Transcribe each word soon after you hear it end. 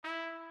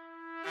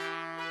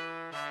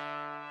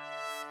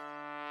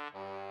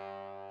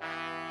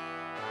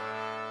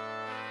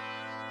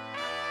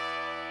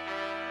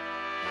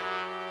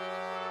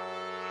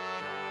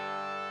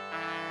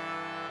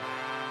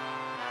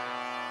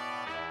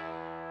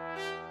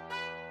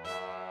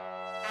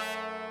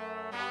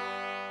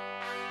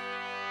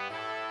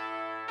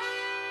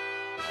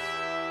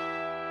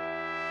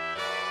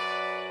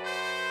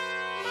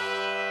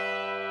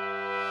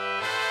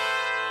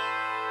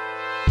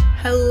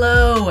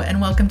Hello, and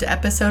welcome to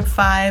episode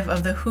 5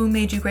 of the Who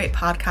Made You Great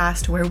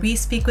podcast, where we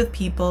speak with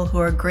people who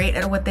are great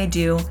at what they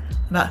do,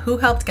 about who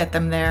helped get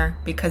them there,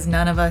 because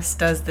none of us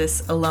does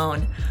this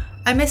alone.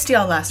 I missed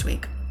y'all last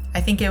week. I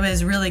think it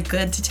was really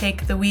good to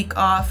take the week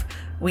off.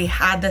 We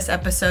had this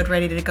episode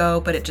ready to go,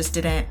 but it just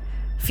didn't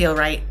feel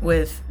right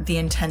with the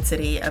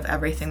intensity of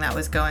everything that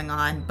was going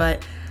on.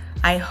 But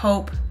I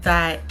hope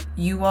that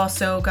you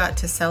also got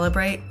to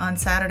celebrate on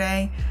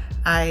Saturday.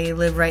 I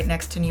live right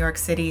next to New York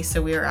City,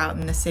 so we were out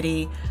in the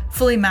city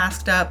fully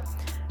masked up,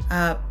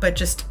 but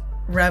just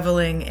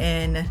reveling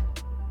in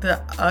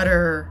the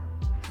utter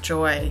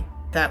joy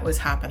that was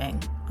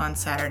happening on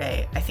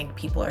Saturday. I think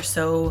people are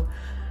so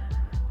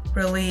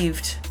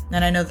relieved,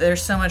 and I know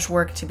there's so much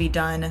work to be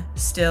done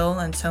still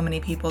and so many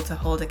people to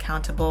hold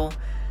accountable,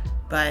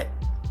 but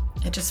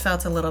it just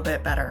felt a little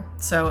bit better.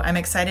 So I'm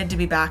excited to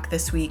be back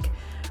this week.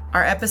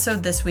 Our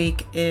episode this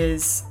week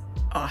is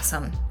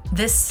awesome.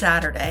 This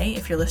Saturday,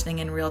 if you're listening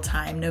in real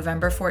time,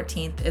 November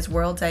 14th is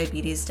World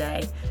Diabetes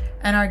Day,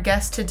 and our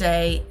guest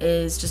today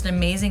is just an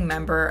amazing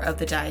member of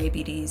the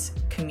diabetes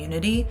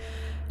community.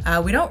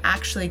 We don't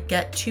actually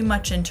get too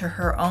much into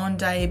her own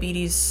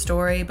diabetes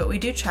story, but we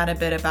do chat a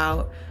bit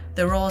about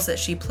the roles that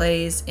she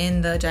plays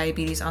in the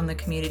Diabetes on the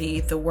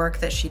Community, the work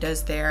that she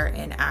does there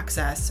in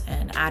access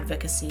and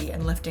advocacy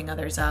and lifting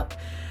others up.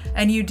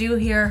 And you do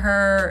hear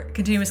her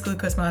continuous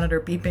glucose monitor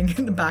beeping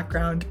in the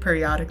background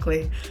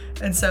periodically.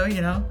 And so,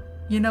 you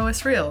know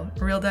it's real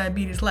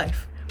diabetes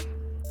life.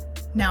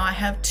 Now I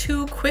have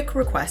 2 quick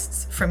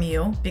requests from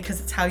you because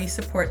it's how you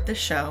support the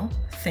show.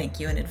 Thank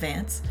you in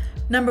advance.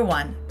 Number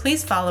 1,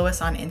 please follow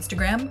us on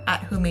Instagram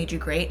at Who Made You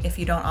Great if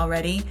you don't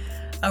already.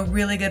 A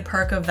really good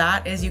perk of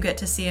that is you get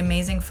to see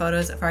amazing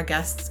photos of our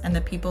guests and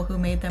the people who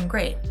made them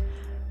great.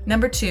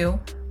 Number 2,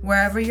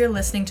 wherever you're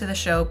listening to the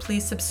show,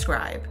 please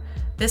subscribe.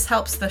 This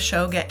helps the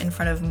show get in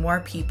front of more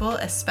people,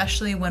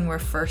 especially when we're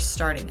first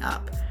starting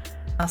up.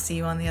 I'll see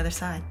you on the other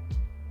side.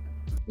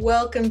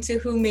 Welcome to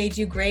Who Made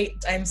You Great.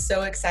 I'm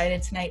so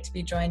excited tonight to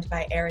be joined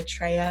by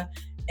Eritrea,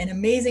 an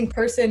amazing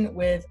person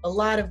with a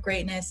lot of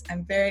greatness.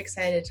 I'm very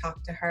excited to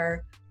talk to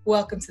her.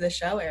 Welcome to the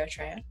show,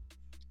 Eritrea.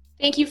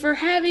 Thank you for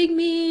having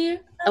me.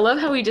 I love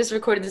how we just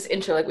recorded this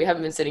intro like we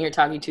haven't been sitting here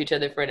talking to each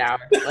other for an hour,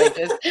 like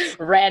just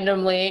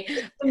randomly.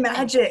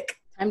 Magic.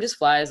 Time just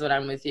flies when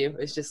I'm with you.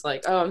 It's just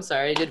like, oh, I'm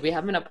sorry. Did we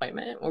have an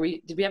appointment?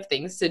 Did we have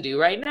things to do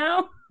right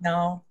now?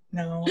 No.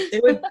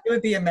 It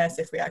would be a mess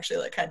if we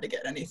actually had to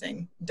get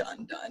anything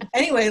done.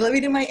 Anyway, let me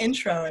do my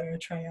intro,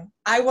 Eritrea.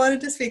 I wanted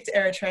to speak to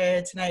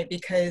Eritrea tonight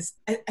because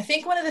I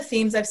think one of the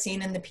themes I've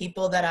seen in the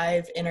people that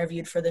I've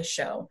interviewed for this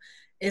show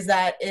is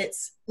that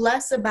it's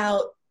less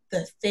about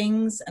the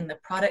things and the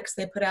products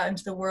they put out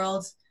into the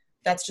world.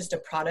 That's just a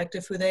product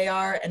of who they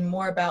are, and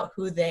more about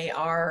who they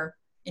are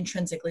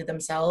intrinsically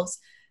themselves.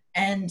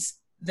 And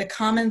the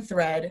common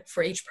thread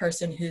for each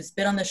person who's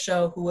been on the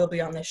show, who will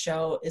be on the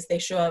show, is they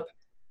show up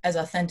as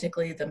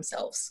authentically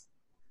themselves.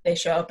 They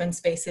show up in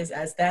spaces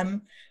as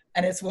them.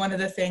 And it's one of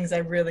the things I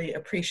really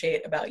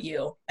appreciate about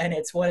you. And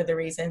it's one of the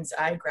reasons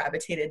I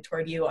gravitated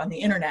toward you on the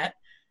internet,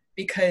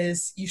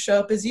 because you show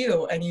up as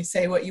you and you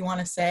say what you want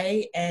to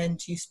say and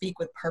you speak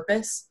with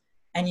purpose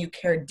and you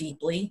care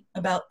deeply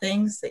about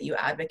things that you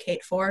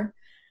advocate for.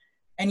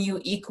 And you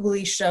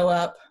equally show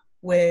up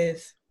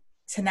with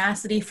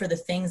tenacity for the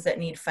things that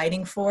need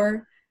fighting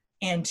for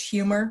and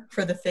humor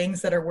for the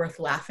things that are worth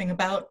laughing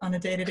about on a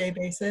day-to-day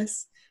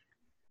basis.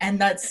 And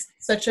that's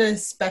such a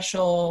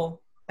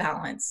special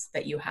balance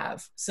that you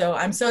have. So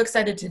I'm so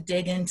excited to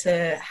dig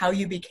into how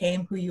you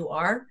became who you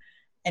are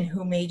and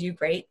who made you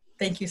great.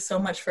 Thank you so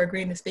much for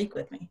agreeing to speak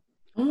with me.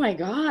 Oh my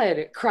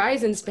God,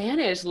 cries in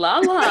Spanish,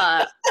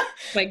 Lala.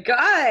 My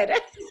God,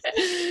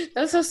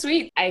 that's so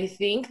sweet. I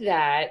think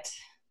that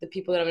the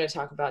people that I'm going to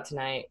talk about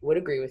tonight would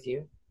agree with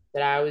you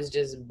that I was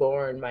just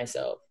born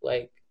myself.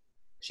 Like,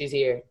 she's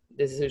here.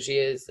 This is who she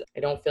is. I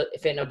don't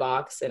fit in a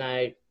box, and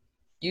I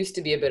used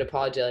to be a bit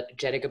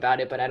apologetic about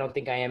it, but I don't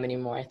think I am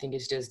anymore. I think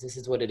it's just, this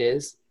is what it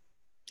is.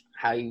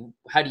 How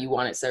do you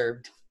want it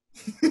served?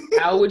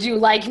 How would you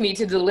like me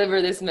to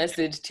deliver this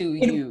message to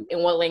you?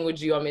 In what language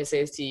do you want me to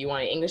say this to you? You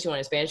want it in English? You want it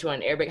in Spanish? You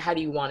want it in Arabic? How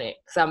do you want it?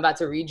 Because I'm about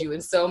to read you in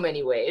so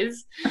many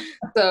ways.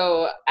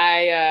 So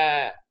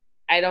I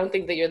don't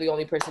think that you're the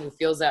only person who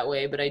feels that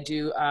way, but I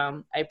do.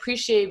 I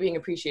appreciate being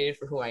appreciated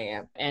for who I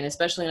am, and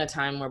especially in a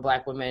time where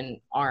Black women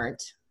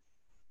aren't.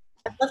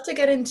 I'd love to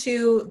get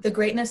into the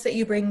greatness that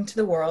you bring to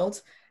the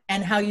world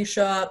and how you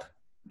show up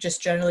just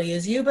generally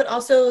as you, but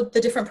also the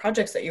different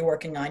projects that you're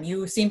working on.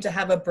 You seem to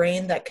have a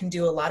brain that can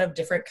do a lot of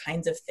different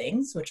kinds of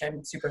things, which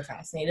I'm super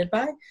fascinated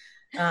by,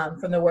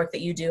 from the work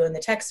that you do in the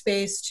tech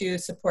space to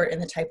support in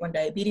the type 1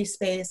 diabetes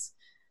space.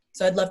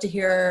 So I'd love to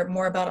hear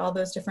more about all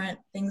those different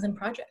things and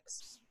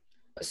projects.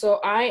 So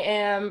I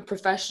am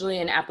professionally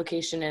in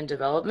application and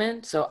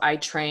development. So I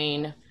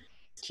train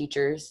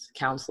teachers,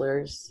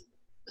 counselors,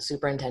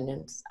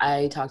 superintendents.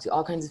 I talk to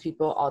all kinds of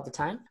people all the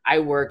time. I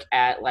work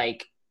at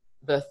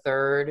the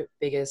third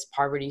biggest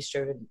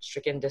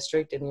poverty-stricken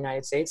district in the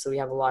United States. So we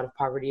have a lot of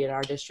poverty in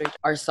our district.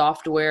 Our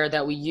software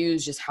that we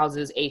use just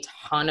houses a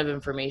ton of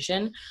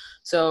information.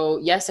 So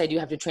yes, I do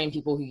have to train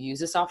people who use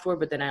the software,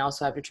 but then I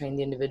also have to train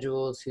the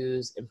individuals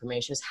whose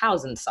information is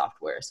housed in the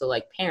software. So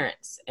like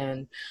parents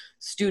and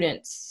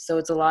students. So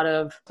it's a lot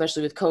of,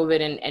 especially with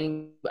COVID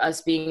and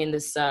us being in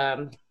this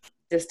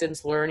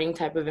distance learning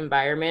type of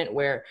environment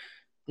where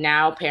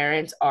now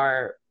parents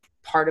are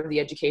part of the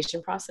education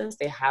process.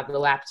 They have the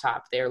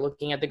laptop, they're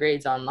looking at the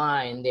grades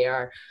online, they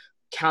are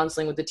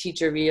counseling with the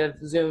teacher via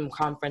Zoom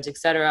conference,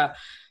 etc.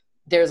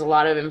 There's a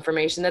lot of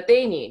information that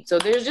they need. So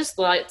there's just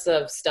lots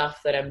of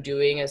stuff that I'm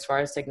doing as far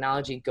as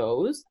technology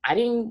goes. I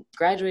didn't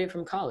graduate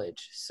from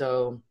college.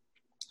 So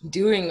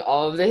doing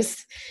all of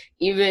this,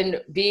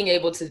 even being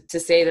able to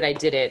say that I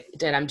did it,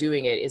 that I'm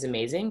doing it is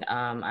amazing.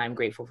 I'm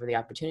grateful for the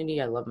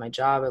opportunity. I love my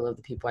job. I love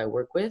the people I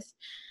work with.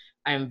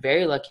 I'm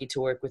very lucky to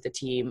work with a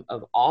team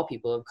of all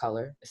people of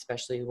color,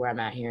 especially where I'm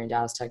at here in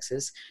Dallas,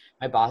 Texas.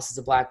 My boss is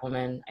a Black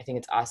woman. I think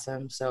it's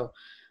awesome. So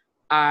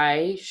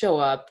I show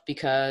up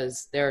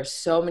because there are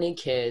so many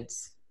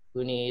kids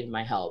who need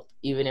my help,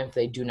 even if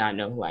they do not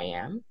know who I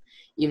am,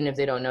 even if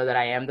they don't know that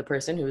I am the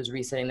person who is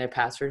resetting their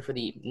password for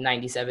the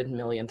 97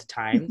 millionth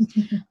time,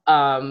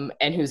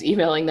 and who's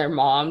emailing their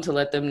mom to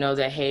let them know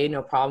that, hey,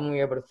 no problem, we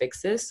were able to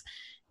fix this.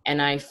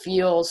 And I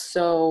feel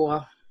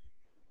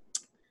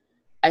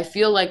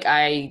like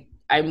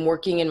I'm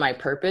working in my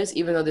purpose,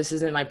 even though this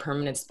isn't my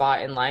permanent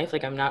spot in life.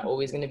 Like I'm not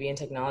always going to be in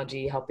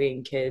technology,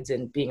 helping kids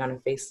and being on a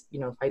face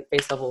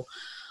level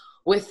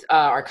with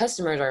our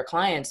customers, our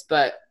clients.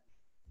 But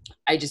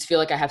I just feel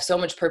like I have so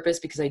much purpose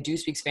because I do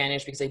speak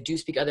Spanish, because I do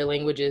speak other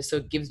languages. So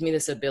it gives me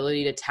this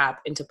ability to tap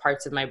into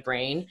parts of my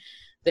brain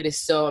that is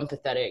so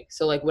empathetic.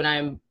 So like when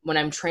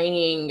I'm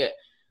training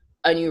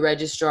a new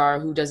registrar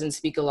who doesn't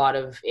speak a lot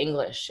of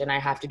English and I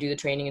have to do the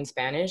training in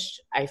Spanish,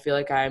 I feel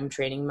like I'm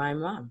training my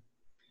mom.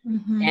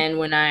 Mm-hmm. And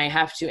when I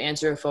have to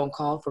answer a phone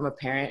call from a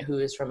parent who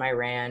is from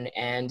Iran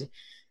and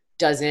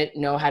doesn't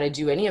know how to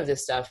do any of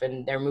this stuff,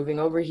 and they're moving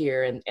over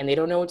here and they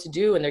don't know what to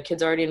do, and their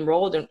kid's already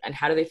enrolled, and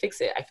how do they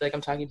fix it? I feel like I'm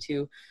talking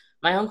to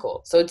my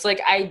uncle. So it's like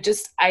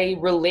I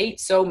relate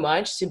so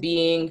much to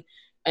being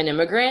an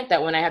immigrant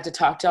that when I have to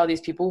talk to all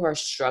these people who are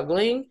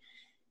struggling,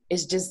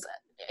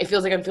 it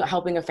feels like I'm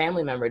helping a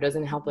family member. It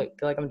doesn't feel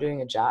like I'm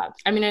doing a job.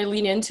 I mean, I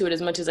lean into it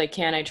as much as I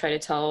can. I try to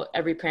tell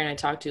every parent I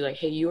talk to, like,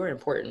 hey, you are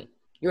important.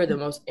 You're the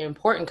most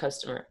important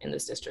customer in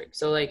this district.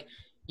 So like,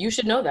 you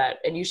should know that.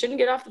 And you shouldn't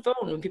get off the phone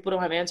when people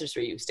don't have answers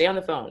for you. Stay on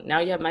the phone. Now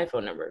you have my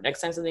phone number.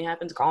 Next time something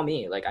happens, call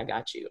me. Like, I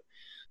got you.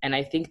 And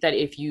I think that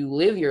if you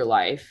live your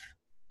life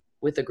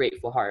with a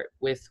grateful heart,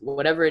 with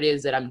whatever it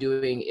is that I'm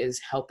doing is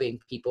helping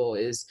people,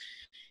 is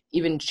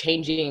even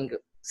changing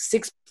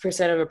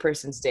 6% of a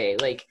person's day,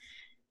 like,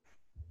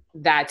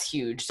 that's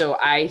huge. So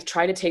I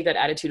try to take that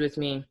attitude with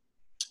me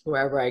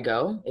wherever I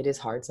go. It is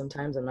hard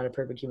sometimes. I'm not a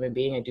perfect human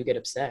being. I do get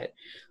upset.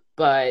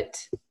 But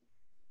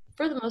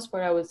for the most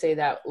part, I would say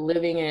that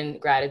living in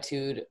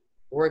gratitude,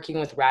 working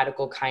with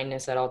radical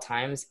kindness at all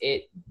times,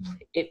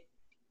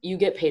 you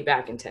get paid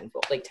back in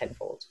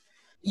tenfold.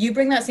 You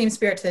bring that same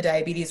spirit to the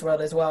diabetes world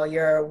as well.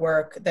 Your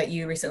work that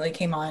you recently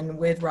came on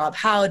with Rob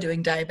Howe,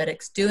 doing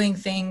Diabetics Doing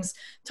Things.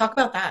 Talk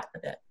about that a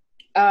bit.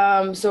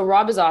 So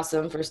Rob is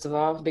awesome. First of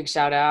all, big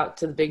shout out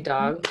to the big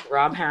dog,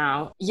 Rob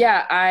Howe.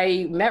 Yeah,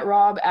 I met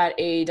Rob at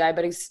a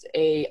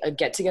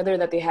get together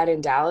that they had in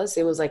Dallas.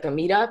 It was like a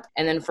meetup.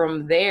 And then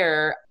from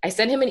there, I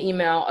sent him an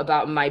email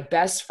about my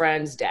best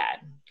friend's dad,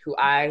 who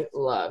I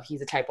love.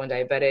 He's a type 1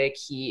 diabetic.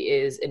 He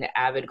is an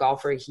avid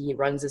golfer. He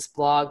runs this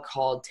blog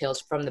called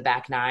Tales from the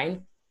Back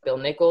Nine. Bill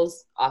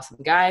Nichols, awesome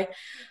guy.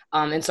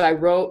 And so I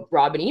wrote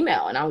Rob an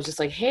email and I was just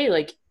like, hey,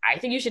 like, I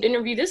think you should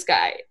interview this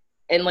guy.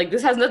 And like,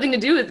 this has nothing to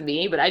do with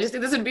me, but I just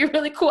think this would be a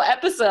really cool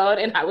episode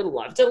and I would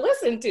love to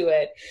listen to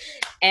it.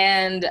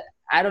 And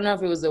I don't know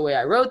if it was the way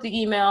I wrote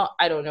the email.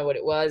 I don't know what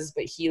it was,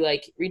 but he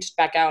like reached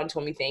back out and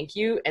told me thank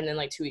you. And then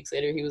like 2 weeks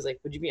later, he was like,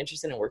 would you be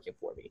interested in working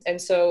for me?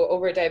 And so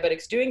over at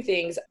Diabetics Doing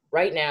Things,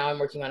 right now I'm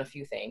working on a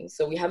few things.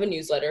 So we have a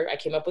newsletter. I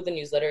came up with a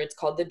newsletter. It's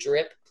called The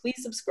Drip.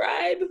 Please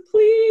subscribe.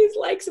 Please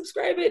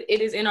subscribe it. It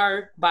is in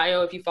our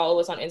bio if you follow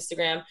us on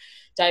Instagram,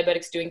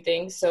 Diabetics Doing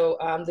Things. So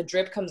The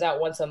Drip comes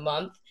out once a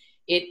month.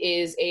 It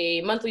is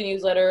a monthly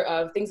newsletter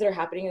of things that are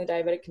happening in the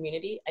diabetic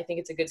community. I think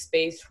it's a good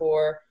space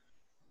for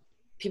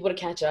people to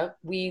catch up.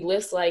 We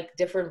list like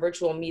different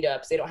virtual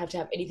meetups. They don't have to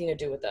have anything to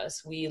do with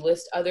us. We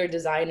list other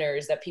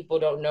designers that people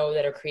don't know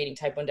that are creating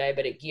type 1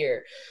 diabetic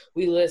gear.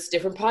 We list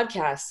different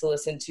podcasts to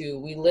listen to.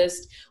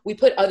 We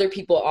put other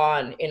people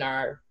on in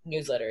our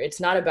newsletter.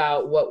 It's not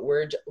about what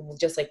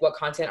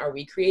content are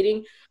we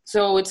creating.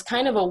 So it's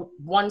kind of a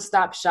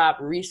one-stop shop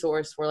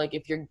resource for like,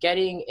 if you're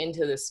getting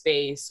into the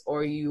space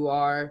or you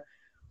are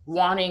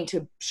wanting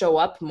to show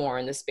up more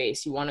in the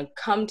space, you want to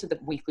come to the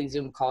weekly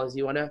Zoom calls,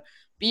 you want to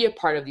be a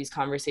part of these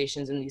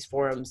conversations in these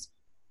forums,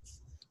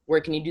 where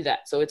can you do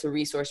that? So it's a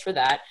resource for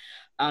that.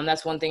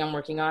 That's one thing I'm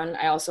working on.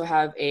 I also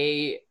have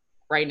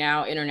right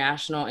now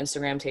international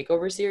Instagram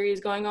takeover series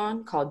going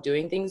on called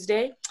Doing Things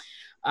Day.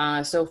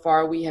 So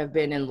far, we have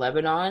been in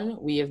Lebanon,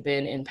 we have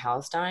been in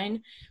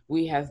Palestine,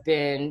 we have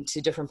been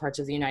to different parts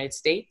of the United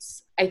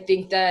States. I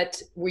think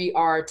that we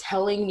are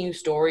telling new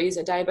stories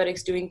at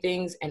Diabetics Doing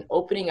Things and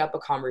opening up a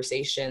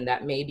conversation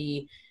that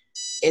maybe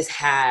is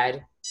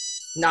had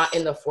not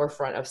in the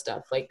forefront of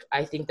stuff. Like,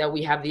 I think that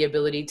we have the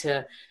ability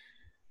to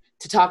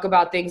talk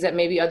about things that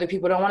maybe other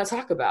people don't want to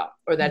talk about,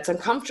 or that's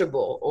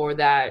uncomfortable, or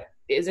that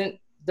isn't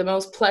the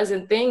most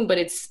pleasant thing, but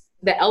it's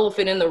the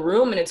elephant in the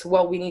room, and it's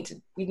we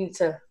need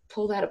to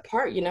pull that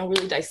apart,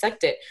 really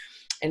dissect it.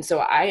 And so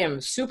I am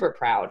super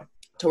proud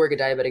to work at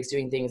Diabetics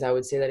Doing Things. I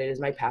would say that it is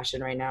my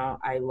passion right now.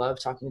 I love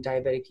talking to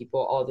diabetic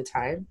people all the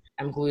time.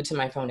 I'm glued to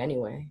my phone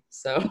anyway,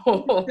 so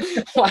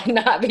why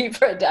not be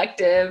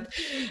productive?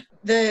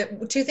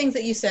 The two things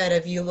that you said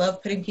of you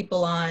love putting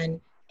people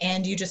on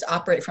and you just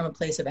operate from a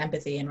place of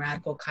empathy and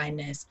radical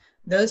kindness,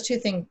 those two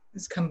things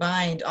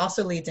combined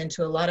also leads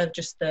into a lot of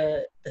just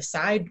the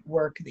side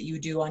work that you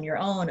do on your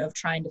own of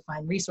trying to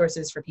find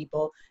resources for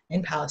people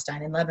in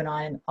Palestine and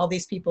Lebanon, all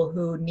these people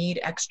who need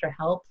extra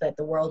help that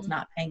the world's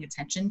not paying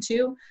attention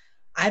to.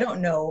 I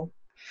don't know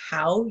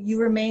how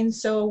you remain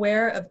so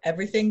aware of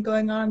everything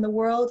going on in the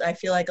world. I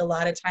feel like a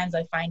lot of times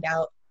I find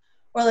out,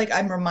 or like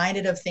I'm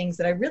reminded of things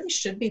that I really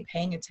should be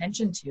paying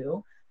attention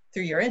to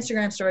through your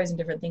Instagram stories and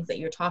different things that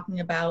you're talking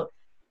about.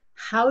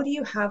 How do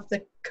you have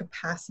the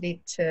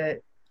capacity to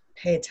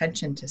pay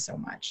attention to so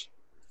much?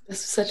 This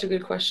is such a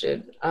good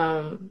question.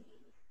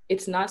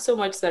 It's not so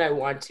much that I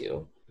want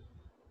to.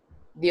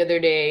 The other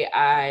day,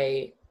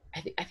 I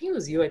think it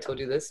was you, I told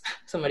you this,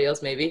 somebody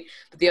else maybe,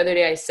 but the other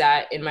day I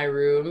sat in my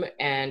room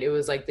and it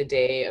was like the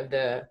day of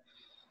the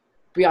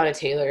Breonna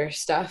Taylor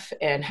stuff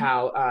and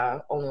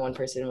how only one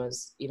person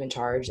was even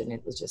charged, and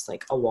it was just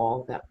like a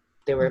wall that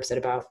they were upset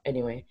about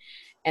anyway.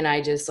 And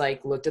I just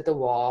like looked at the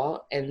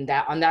wall, and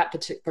that on that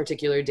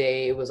particular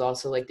day, it was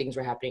also like things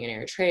were happening in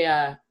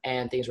Eritrea,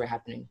 and things were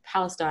happening in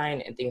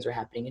Palestine, and things were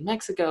happening in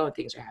Mexico, and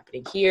things were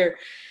happening here.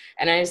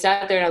 And I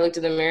sat there and I looked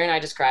in the mirror and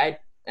I just cried.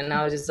 And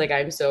I was just like,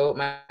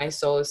 my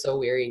soul is so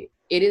weary.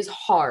 It is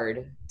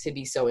hard to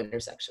be so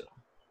intersectional.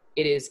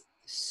 It is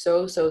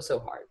so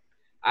hard.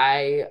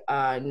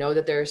 I know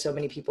that there are so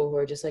many people who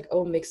are just like,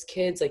 oh, mixed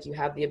kids, like you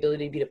have the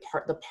ability to be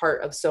the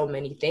part of so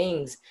many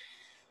things.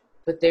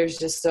 But there's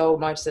just so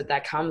much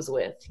that comes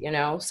with,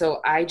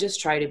 So I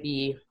just try to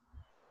be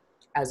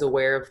as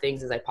aware of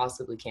things as I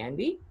possibly can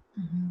be,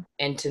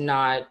 and to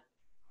not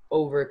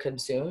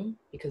over-consume,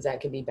 because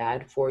that can be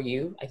bad for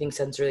you. I think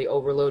sensory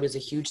overload is a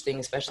huge thing,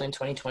 especially in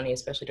 2020,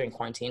 especially during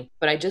quarantine.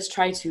 But I just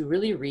try to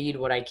really read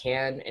what I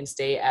can and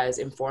stay as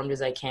informed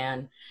as I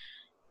can.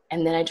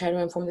 And then I try to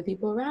inform the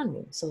people around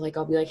me. So like,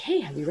 I'll be like, hey,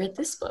 have you read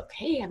this book?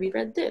 Hey, have you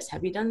read this?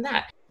 Have you done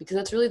that? Because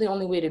that's really the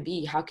only way to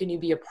be. How can you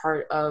be a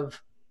part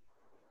of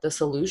the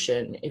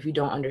solution if you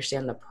don't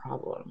understand the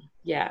problem?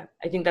 Yeah,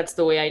 I think that's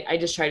the way I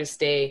just try to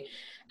stay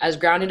as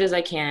grounded as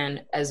I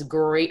can, as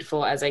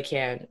grateful as I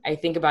can. I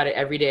think about it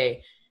every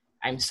day.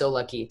 I'm so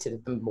lucky to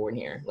have been born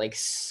here, like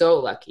so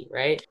lucky,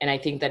 right? And I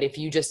think that if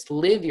you just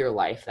live your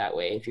life that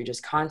way, if you're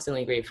just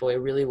constantly grateful, it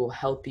really will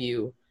help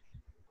you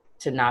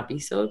to not be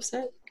so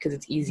upset, because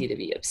it's easy to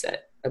be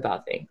upset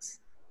about things.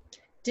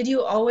 Did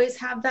you always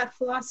have that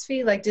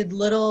philosophy? Like, did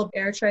little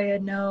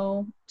Eritrea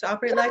know to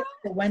operate like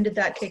that? Or when did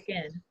that kick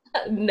in?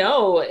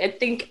 No, I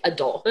think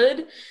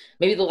adulthood,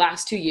 maybe the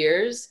last 2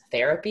 years,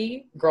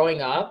 therapy,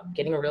 growing up,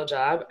 getting a real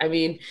job. I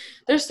mean,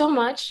 there's so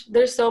much.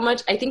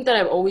 I think that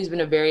I've always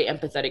been a very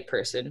empathetic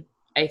person.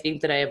 I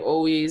think that I have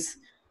always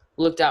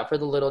looked out for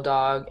the little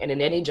dog, and in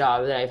any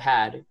job that I've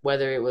had,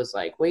 whether it was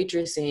like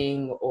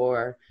waitressing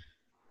or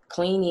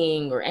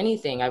cleaning or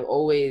anything, I've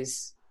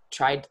always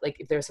tried, like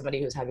if there's somebody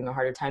who's having a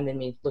harder time than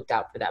me, looked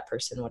out for that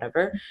person,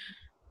 whatever.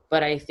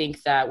 But I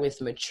think that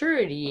with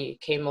maturity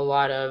came a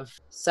lot of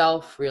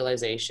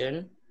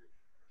self-realization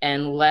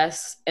and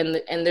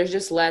there's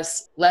just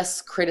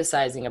less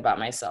criticizing about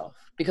myself.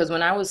 Because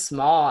when I was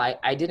small,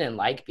 I didn't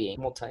like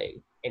being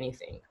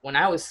anything. When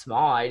I was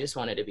small, I just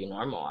wanted to be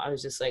normal. I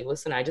was just like,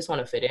 listen, I just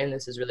want to fit in.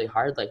 This is really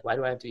hard. Like, why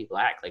do I have to be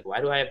Black? Like,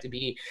 why do I have to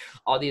be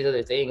all these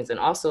other things? And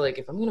also, like,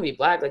 if I'm going to be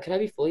Black, like, can I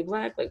be fully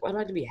Black? Like, why do I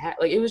have to be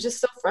like, it was just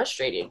so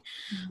frustrating.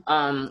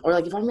 Or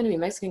like, if I'm going to be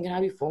Mexican, can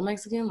I be full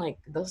Mexican? Like,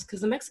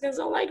 because the Mexicans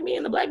don't like me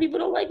and the Black people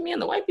don't like me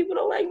and the white people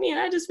don't like me. And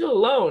I just feel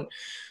alone.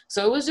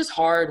 So it was just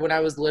hard when I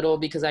was little,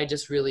 because I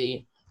just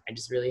really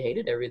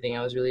hated everything.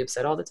 I was really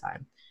upset all the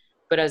time.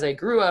 But as I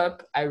grew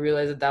up, I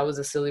realized that was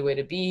a silly way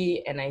to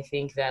be. And I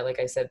think that, like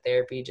I said,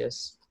 therapy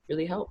just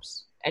really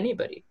helps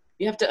anybody.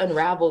 You have to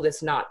unravel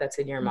this knot that's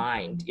in your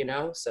mind,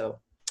 So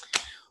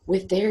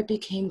with therapy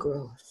came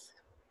growth.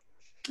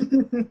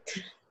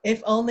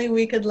 If only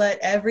we could let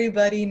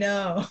everybody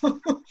know.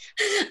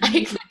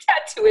 I could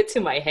tattoo it to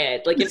my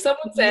head. Like if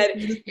someone said,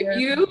 if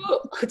you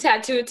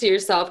tattoo it to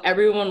yourself,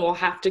 everyone will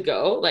have to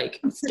go. Like,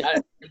 it's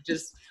done.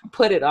 Just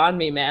put it on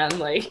me, man.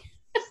 Like.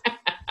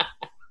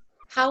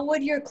 How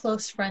would your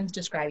close friends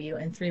describe you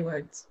in 3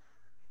 words?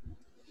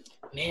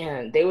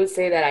 Man, they would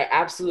say that I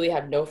absolutely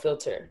have no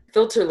filter.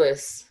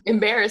 Filterless.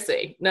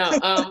 Embarrassing. No,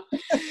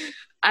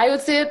 I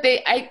would say that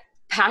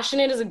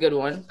Passionate is a good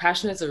one.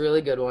 Passionate's a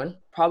really good one.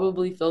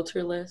 Probably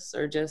filterless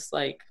or just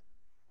like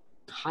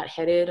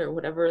hot-headed or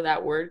whatever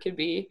that word could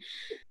be.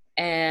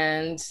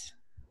 And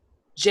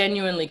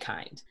genuinely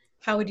kind.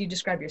 How would you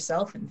describe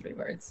yourself in 3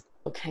 words?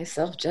 Okay,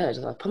 self-judge.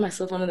 I'll put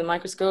myself under the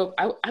microscope.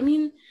 I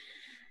mean,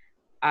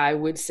 I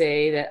would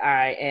say that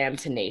I am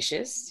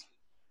tenacious,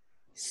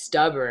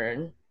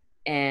 stubborn,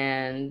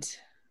 and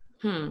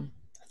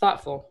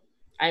thoughtful.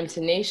 I'm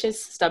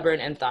tenacious, stubborn,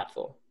 and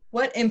thoughtful.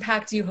 What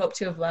impact do you hope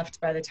to have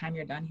left by the time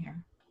you're done here?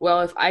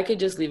 Well, if I could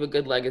just leave a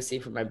good legacy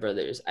for my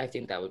brothers, I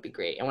think that would be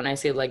great. And when I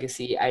say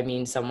legacy, I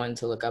mean someone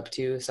to look up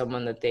to,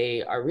 someone that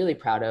they are really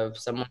proud of,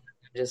 someone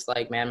just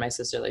like, man, my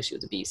sister, like she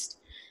was a beast.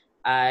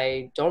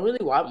 I don't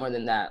really want more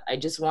than that. I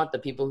just want the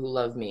people who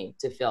love me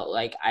to feel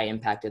like I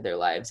impacted their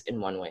lives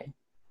in one way.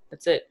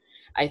 That's it.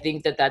 I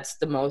think that that's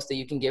the most that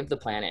you can give the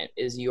planet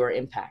is your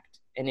impact.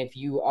 And if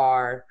you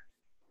are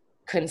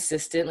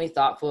consistently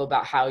thoughtful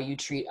about how you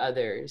treat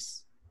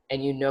others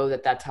and you know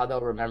that that's how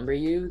they'll remember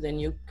you, then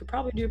you could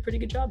probably do a pretty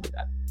good job with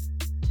that.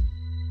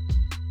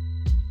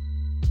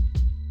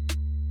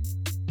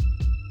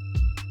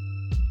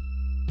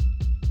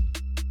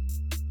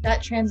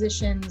 That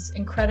transitions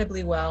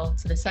incredibly well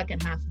to the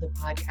second half of the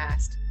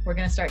podcast. We're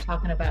going to start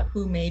talking about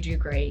who made you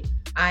great.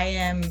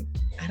 I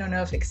don't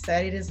know if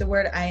excited is the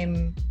word.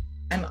 I'm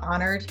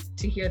honored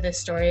to hear this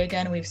story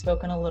again. We've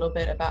spoken a little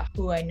bit about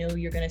who I knew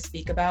you're going to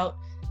speak about,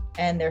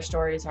 and their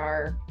stories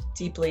are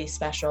deeply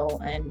special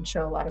and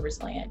show a lot of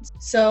resilience.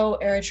 So,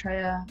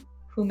 Eritrea,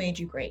 who made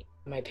you great?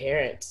 My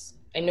parents.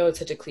 I know it's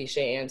such a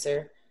cliche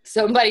answer.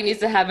 Somebody needs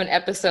to have an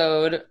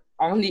episode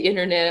on the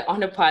internet,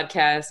 on a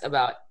podcast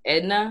about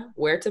Edna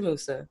Huerta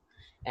Musa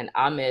and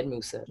Ahmed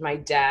Musa. My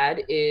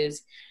dad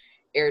is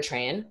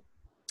Eritrean.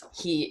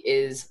 He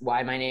is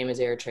why my name is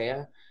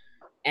Eritrea.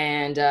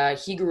 And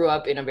he grew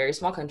up in a very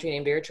small country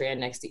named Eritrea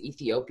next to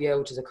Ethiopia,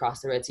 which is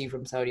across the Red Sea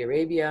from Saudi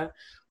Arabia.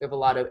 We have a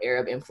lot of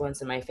Arab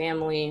influence in my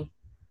family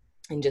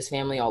and just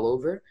family all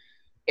over.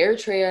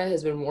 Eritrea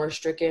has been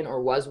war-stricken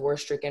or was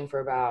war-stricken for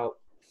about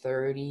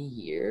 30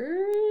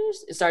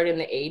 years. It started in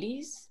the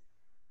 80s.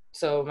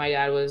 So my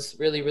dad was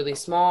really, really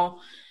small.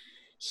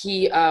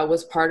 He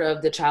was part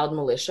of the child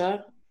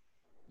militia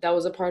that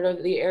was a part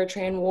of the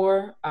Eritrean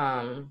war.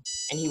 And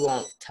he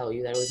won't tell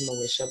you that it was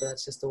militia, but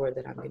that's just the word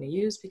that I'm going to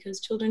use because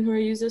children who are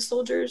used as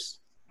soldiers,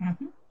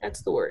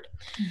 that's the word.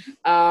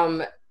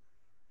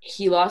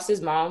 He lost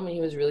his mom when he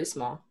was really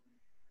small.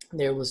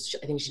 I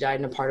think she died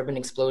in a part of an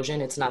explosion.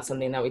 It's not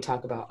something that we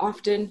talk about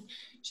often.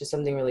 It's just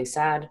something really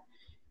sad.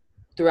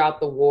 Throughout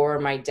the war,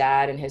 my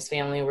dad and his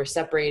family were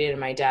separated, and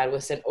my dad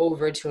was sent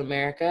over to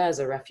America as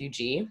a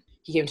refugee.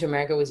 He came to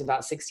America, was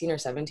about 16 or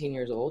 17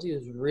 years old. He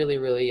was really,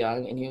 really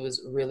young, and he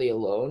was really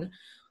alone.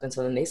 And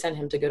so then they sent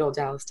him to good old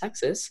Dallas,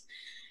 Texas.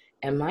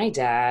 And my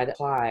dad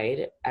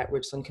applied at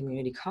Richland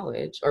Community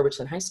College, or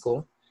Richland High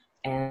School,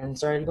 and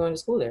started going to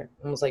school there.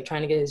 And was like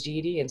trying to get his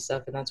GED and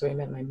stuff, and that's where he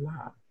met my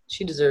mom.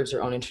 She deserves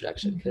her own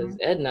introduction because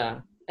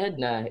Edna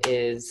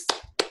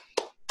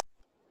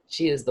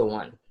she is the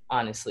one.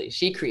 Honestly,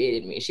 she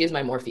created me. She is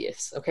my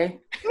Morpheus, okay?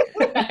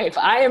 If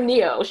I am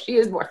Neo, she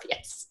is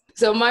Morpheus.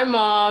 So my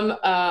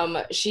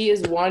mom, she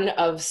is one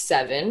of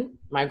 7.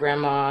 My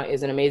grandma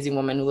is an amazing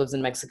woman who lives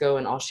in Mexico,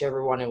 and all she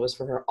ever wanted was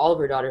for all of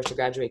her daughters to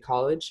graduate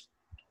college.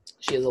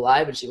 She is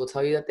alive, and she will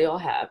tell you that they all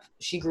have.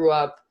 She grew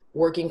up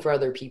working for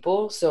other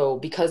people. So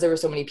because there were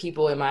so many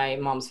people in my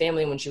mom's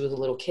family when she was a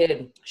little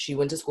kid, she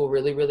went to school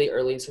really, really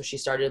early. So she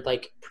started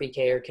like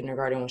pre-K or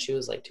kindergarten when she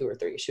was like 2 or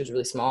 3. She was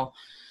really small.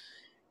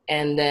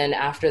 And then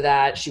after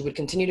that, she would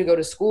continue to go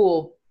to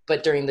school.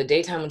 But during the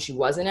daytime when she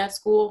wasn't at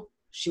school,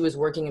 she was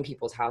working in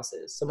people's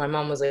houses. So my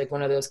mom was like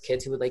one of those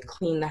kids who would like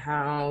clean the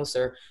house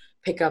or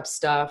pick up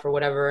stuff or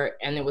whatever.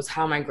 And it was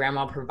how my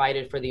grandma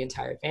provided for the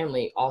entire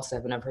family. All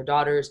 7 of her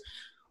daughters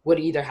would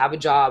either have a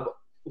job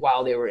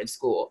while they were in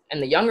school.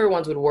 And the younger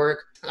ones would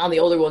work, and all the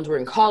older ones were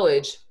in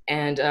college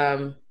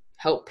and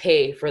help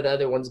pay for the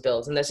other ones'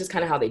 bills. And that's just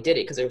kind of how they did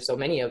it because there were so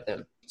many of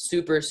them.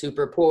 Super,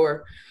 super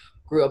poor.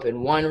 Grew up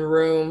in one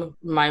room.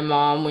 My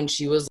mom, when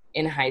she was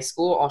in high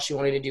school, all she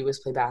wanted to do was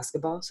play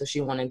basketball. So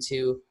she wanted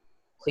to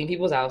clean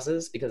people's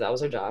houses because that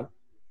was her job,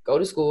 go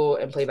to school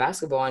and play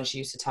basketball. And she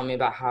used to tell me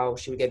about how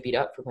she would get beat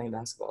up for playing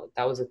basketball.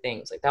 That was the thing.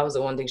 It was like, that was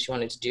the one thing she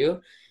wanted to do.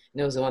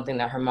 And it was the one thing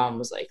that her mom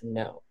was like,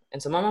 no.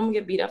 And so my mom would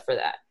get beat up for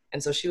that.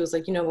 And so she was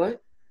like, you know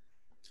what?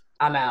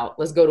 I'm out.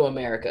 Let's go to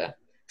America.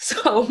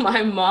 So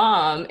my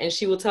mom, and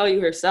she will tell you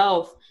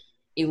herself,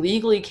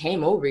 illegally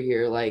came over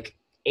here like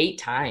 8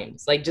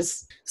 times, like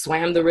just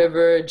swam the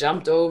river,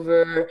 jumped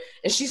over.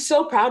 And she's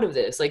so proud of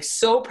this, like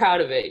so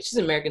proud of it. She's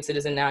an American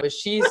citizen now, but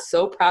she's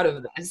so proud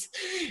of this,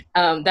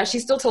 that she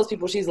still tells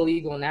people she's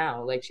illegal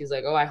now. Like, she's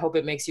like, oh, I hope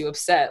it makes you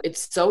upset.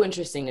 It's so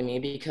interesting to me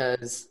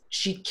because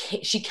she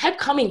kept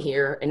coming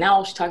here and now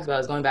all she talks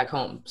about is going back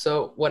home.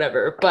 So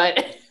whatever.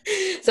 But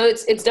so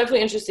it's definitely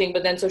interesting.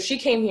 But then, so she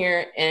came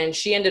here and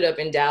she ended up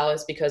in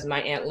Dallas because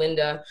my Aunt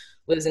Linda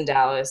lives in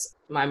Dallas.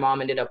 My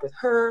mom ended up with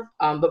her.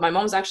 But my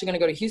mom was actually going to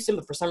go to Houston,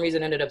 but for some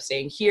reason ended up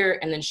staying here.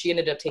 And then she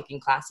ended up taking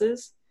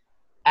classes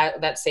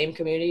at that same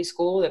community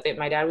school that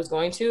my dad was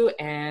going to.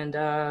 And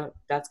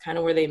that's kind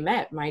of where they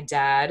met. My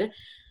dad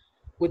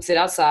would sit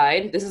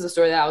outside. This is a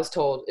story that I was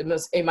told.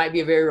 It might be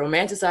a very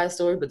romanticized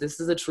story, but this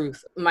is the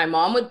truth. My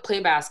mom would play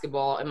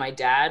basketball and my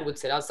dad would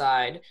sit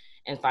outside.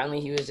 And finally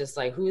he was just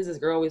like, who is this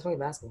girl always playing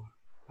basketball?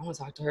 I want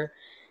to talk to her.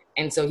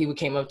 And so he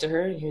came up to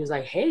her and he was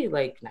like, hey,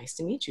 like, nice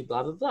to meet you,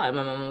 blah, blah, blah. And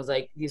my mom was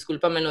like,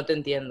 discúlpame, no te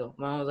entiendo.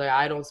 My mom was like,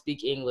 I don't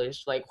speak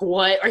English. Like,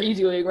 what are you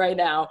doing right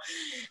now?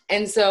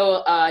 And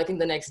so I think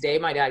the next day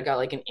my dad got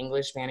like an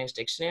English-Spanish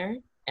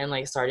dictionary and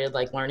like started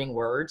like learning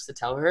words to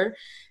tell her.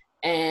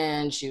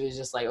 And she was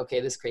just like,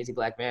 okay, this crazy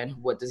black man,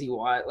 what does he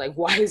want? Like,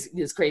 why is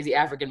this crazy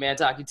African man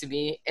talking to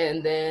me?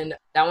 And then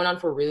that went on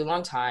for a really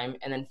long time.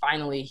 And then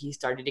finally he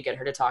started to get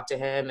her to talk to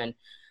him. And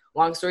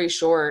long story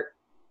short,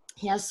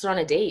 he asks her on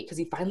a date because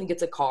he finally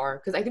gets a car.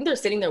 Because I think they're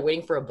sitting there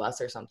waiting for a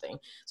bus or something.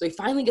 So he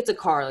finally gets a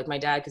car, like my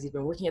dad, because he's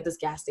been working at this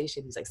gas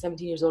station. He's like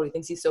 17 years old. He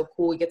thinks he's so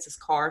cool. He gets his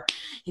car.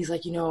 He's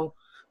like, you know,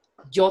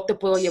 yo te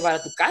puedo llevar a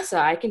tu casa.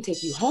 I can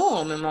take you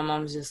home. And my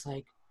mom's just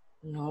like,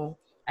 no,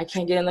 I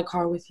can't get in the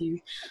car with you.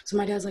 So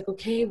my dad's like,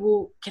 okay,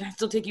 well, can I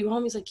still take you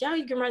home? He's like, yeah,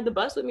 you can ride the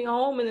bus with me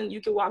home and then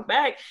you can walk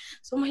back.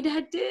 So my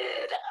dad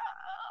did.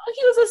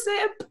 He was a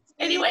simp.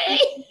 Anyway.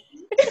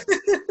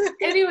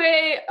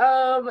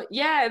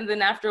 Yeah, and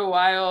then after a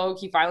while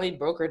he finally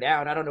broke her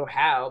down. I don't know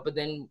how, but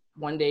then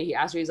one day he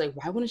asked her, he's like,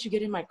 why wouldn't you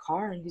get in my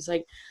car? And he's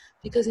like,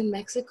 because in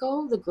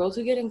Mexico the girls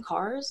who get in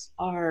cars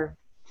are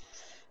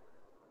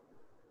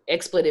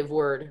expletive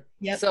word.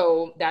 Yep.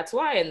 So that's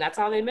why, and that's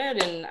how they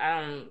met.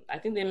 And I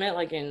think they met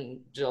like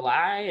in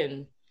July,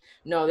 and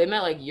no, they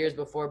met like years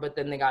before, but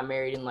then they got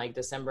married in like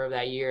December of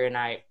that year, and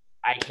I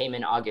came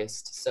in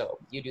August. So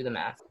you do the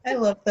math. I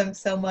love them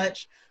so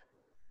much.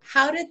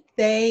 How did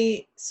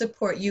they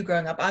support you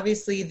growing up?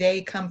 Obviously,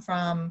 they come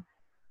from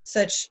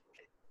such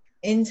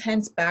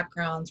intense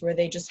backgrounds where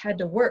they just had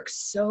to work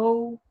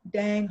so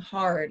dang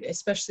hard,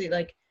 especially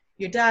like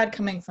your dad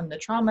coming from the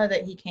trauma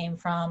that he came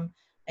from,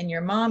 and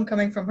your mom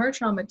coming from her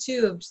trauma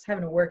too, of just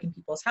having to work in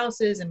people's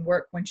houses and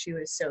work when she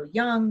was so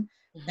young,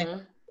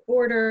 and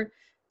border.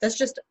 That's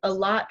just a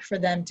lot for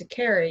them to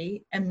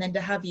carry, and then to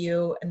have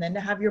you, and then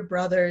to have your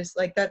brothers.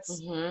 Like that's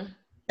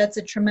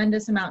a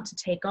tremendous amount to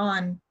take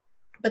on.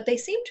 But they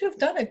seem to have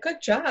done a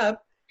good job.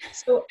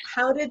 So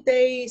how did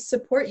they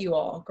support you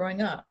all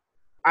growing up?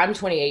 I'm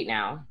 28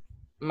 now.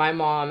 My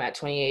mom at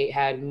 28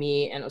 had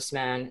me and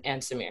Osman and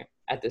Samir.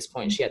 At this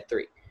point, she had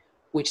 3,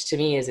 which to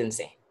me is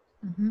insane.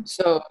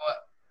 So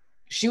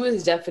she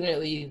was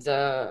definitely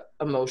the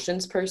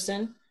emotions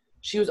person.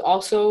 She was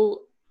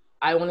also,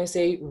 I want to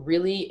say,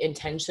 really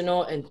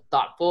intentional and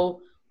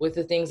thoughtful with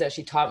the things that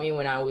she taught me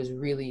when I was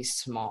really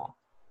small.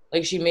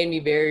 Like, she made me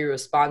very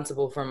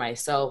responsible for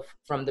myself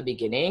from the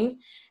beginning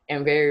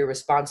and very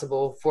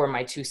responsible for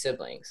my 2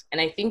 siblings. And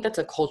I think that's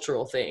a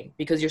cultural thing,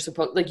 because you're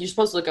supposed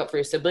to look out for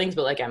your siblings,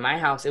 but like at my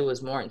house, it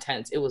was more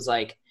intense. It was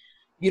like,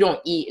 you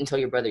don't eat until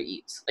your brother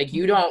eats. Like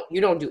you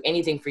don't do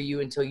anything for you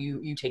until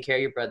you take care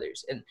of your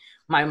brothers. And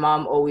my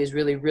mom always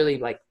really, really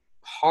like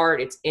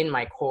hard. It's in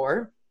my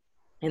core.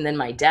 And then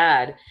my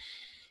dad,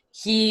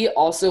 he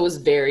also was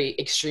very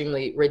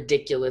extremely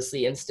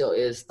ridiculously and still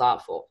is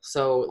thoughtful.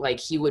 So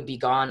like he would be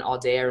gone all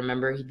day. I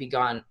remember he'd be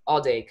gone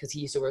all day because he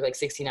used to work like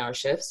 16-hour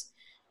shifts.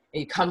 And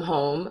he'd come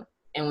home,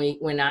 and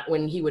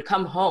when he would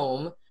come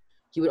home,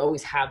 he would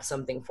always have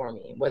something for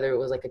me, whether it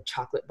was like a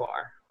chocolate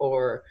bar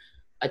or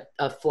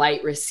a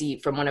flight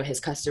receipt from one of his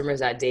customers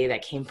that day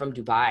that came from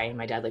Dubai.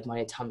 My dad like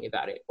wanted to tell me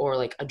about it, or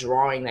like a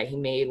drawing that he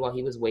made while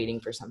he was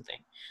waiting for something.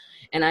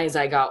 And as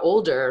I got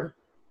older,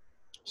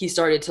 he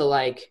started to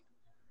like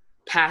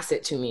pass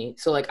it to me.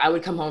 So like I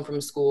would come home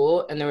from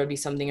school and there would be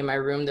something in my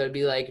room that would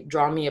be like,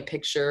 draw me a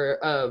picture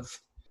of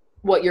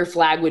what your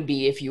flag would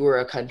be if you were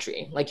a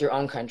country, like your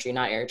own country,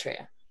 not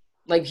Eritrea.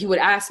 Like he would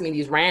ask me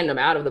these random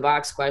out of the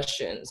box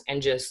questions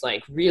and just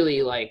like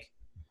really like,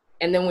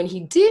 and then when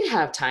he did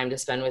have time to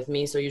spend with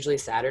me, so usually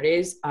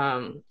Saturdays,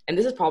 and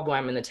this is probably why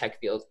I'm in the tech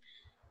field.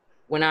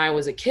 When I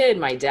was a kid,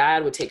 my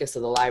dad would take us to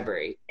the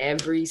library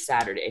every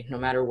Saturday, no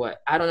matter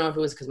what. I don't know if it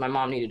was because my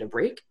mom needed a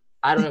break.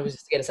 I don't know if it was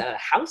just to get us out of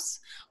the house,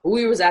 but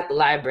we was at the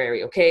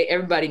library, okay?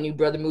 Everybody knew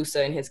Brother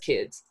Musa and his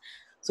kids.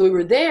 So we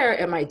were there,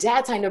 and my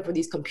dad signed up for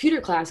these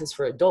computer classes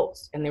for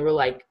adults, and they were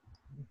like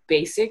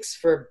basics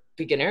for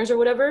beginners or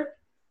whatever.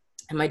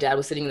 And my dad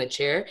was sitting in the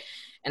chair,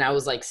 and I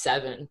was like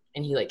 7,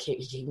 and he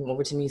came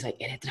over to me. He's like,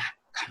 Eretra,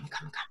 come.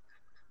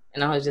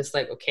 And I was just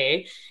like,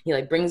 okay. He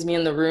like brings me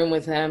in the room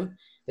with him.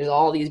 There's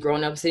all these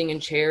grown-ups sitting in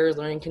chairs,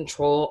 learning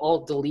control,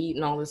 all delete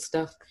and all this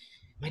stuff.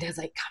 My dad's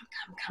like,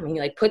 come. And he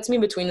like puts me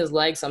between his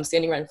legs. So I'm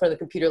standing right in front of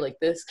the computer like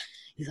this.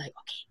 He's like,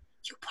 okay,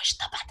 you push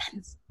the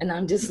buttons. And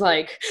I'm just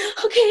like,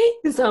 okay.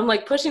 And so I'm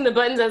like pushing the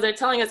buttons as they're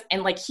telling us.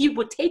 And like, he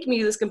would take me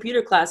to this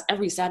computer class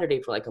every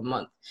Saturday for like a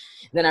month.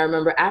 And then I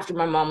remember after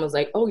my mom was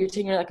like, oh, you're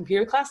taking her to that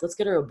computer class? Let's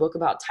get her a book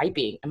about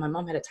typing. And my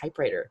mom had a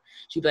typewriter.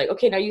 She'd be like,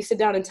 okay, now you sit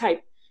down and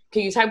type.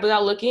 Can you type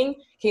without looking?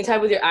 Can you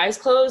type with your eyes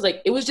closed?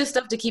 Like, it was just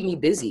stuff to keep me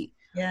busy.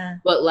 Yeah.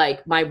 But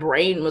like my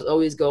brain was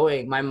always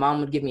going. My mom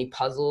would give me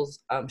puzzles.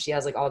 She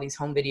has like all these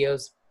home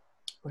videos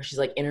where she's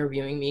like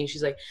interviewing me.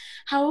 She's like,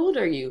 how old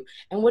are you?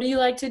 And what do you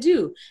like to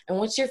do? And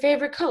what's your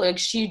favorite color? Like,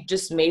 she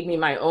just made me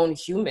my own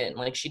human.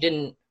 Like, she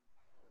didn't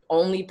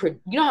only,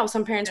 you know how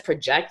some parents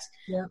project?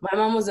 Yeah. My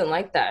mom wasn't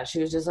like that.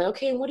 She was just like,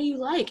 okay, what do you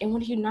like? And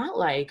what do you not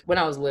like? When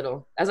I was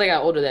little. As I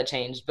got older, that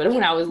changed. But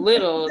when I was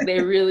little, they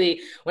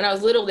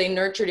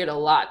nurtured it a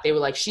lot. They were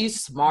like,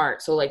 she's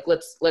smart. So like,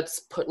 let's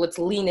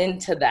lean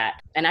into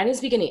that. And I didn't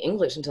speak any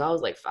English until I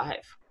was like 5.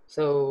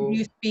 So Do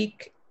you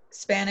speak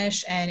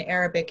Spanish and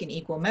Arabic in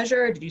equal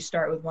measure? Did you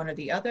start with one or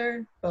the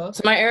other? Both?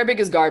 So my Arabic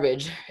is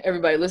garbage.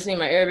 Everybody listening,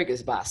 my Arabic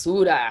is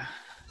basura.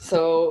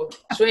 So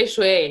shway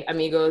shway,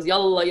 amigos,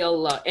 yalla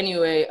yalla.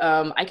 Anyway,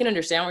 I can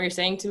understand what you're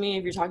saying to me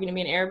if you're talking to me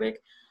in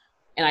Arabic,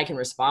 and I can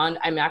respond.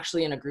 I'm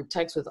actually in a group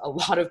text with a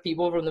lot of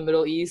people from the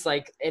Middle East,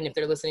 like, and if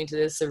they're listening to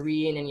this,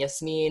 Serene and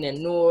Yasmin and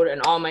Noor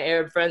and all my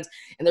Arab friends,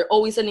 and they're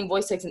always sending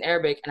voice texts in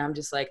Arabic, and I'm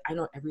just like, I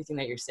know everything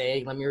that you're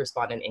saying. Let me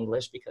respond in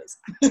English because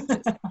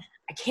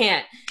I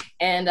can't.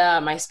 And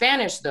my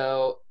Spanish,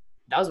 though,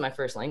 that was my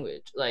first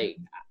language. Like,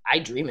 I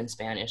dream in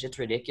Spanish. It's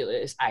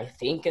ridiculous. I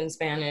think in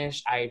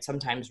Spanish. I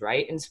sometimes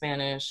write in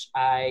Spanish.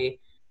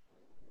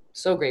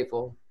 So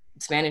grateful.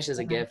 Spanish is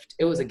a gift.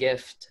 It was a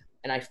gift.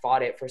 And I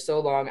fought it for so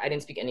long. I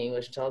didn't speak any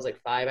English until I was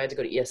like 5. I had to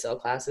go to ESL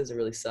classes. It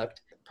really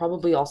sucked.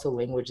 Probably also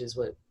language is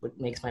what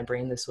makes my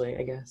brain this way,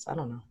 I guess. I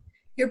don't know.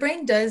 Your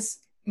brain does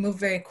move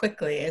very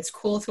quickly. It's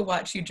cool to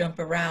watch you jump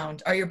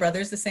around. Are your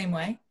brothers the same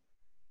way?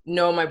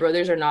 No, my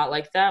brothers are not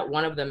like that.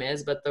 One of them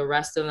is, but the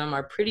rest of them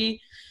are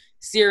pretty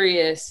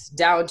serious,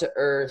 down to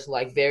earth,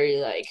 like very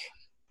like,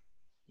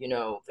 you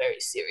know, very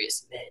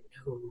serious men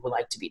who would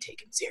like to be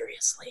taken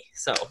seriously.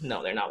 So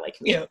no, they're not like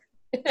me. Yeah,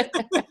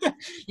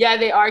 yeah,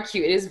 they are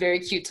cute. It is very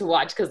cute to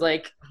watch because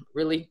like,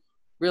 really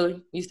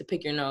you used to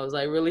pick your nose,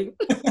 like really.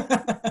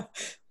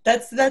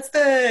 That's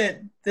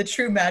the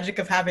true magic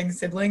of having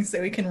siblings,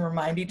 that we can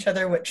remind each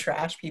other what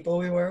trash people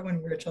we were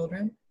when we were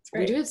children.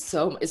 We do it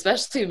so,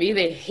 especially me,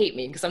 they hate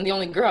me because I'm the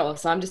only girl.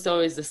 So I'm just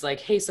always just like,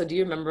 hey, so do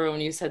you remember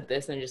when you said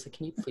this? And they're just like,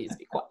 can you please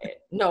be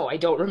quiet? No, I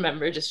don't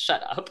remember. Just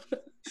shut up.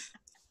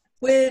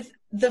 With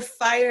the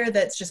fire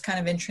that's just kind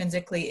of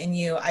intrinsically in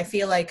you, I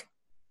feel like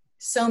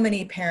so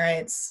many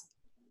parents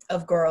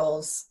of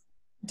girls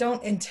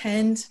don't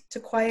intend to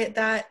quiet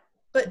that,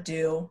 but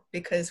do,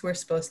 because we're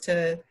supposed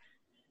to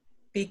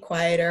be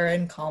quieter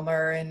and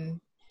calmer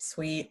and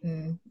sweet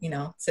and, you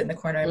know, sit in the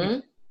corner. Mm-hmm.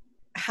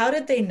 How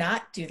did they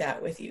not do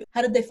that with you?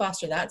 How did they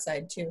foster that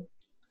side too?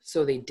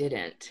 So they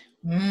didn't.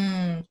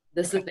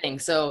 This is the thing.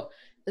 So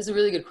this is a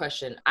really good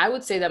question. I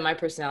would say that my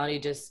personality,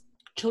 just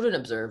children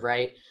observe,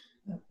 right?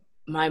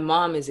 My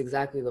mom is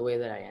exactly the way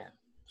that I am.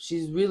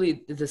 She's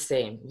really the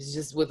same. It's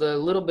just with a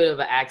little bit of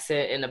an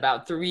accent and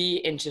about 3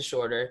 inches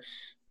shorter.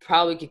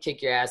 Probably could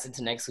kick your ass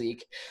into next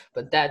week,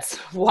 but that's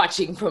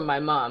watching from my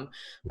mom.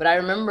 But I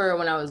remember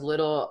when I was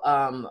little,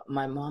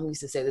 my mom used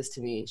to say this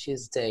to me. She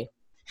used to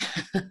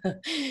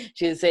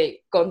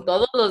say, con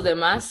todos los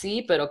demás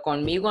sí, pero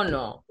conmigo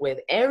no. With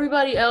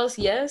everybody else,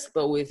 yes,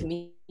 but with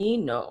me,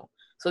 no.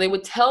 So they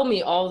would tell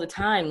me all the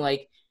time,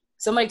 like,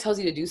 somebody tells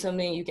you to do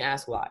something, you can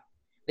ask why.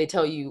 They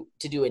tell you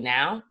to do it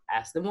now,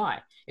 ask them why.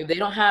 If they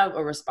don't have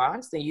a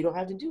response, then you don't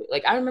have to do it.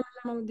 Like, I remember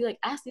my mom would be like,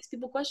 ask these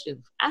people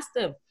questions. Ask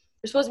them.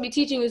 You're supposed to be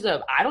teaching you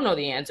stuff. I don't know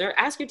the answer.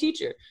 Ask your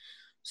teacher.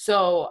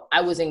 So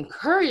I was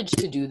encouraged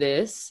to do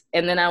this,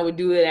 and then I would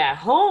do it at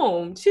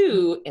home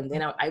too. And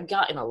then I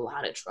got in a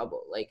lot of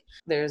trouble. Like,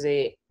 there's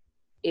a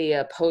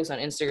post on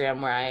Instagram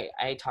where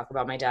I talk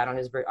about my dad on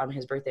his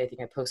birthday. I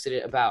think I posted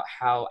it about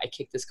how I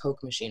kicked this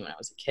Coke machine when I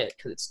was a kid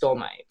because it stole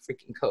my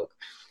freaking Coke,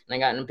 and I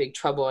got in big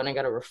trouble. And I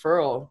got a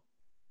referral,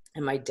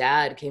 and my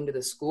dad came to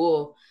the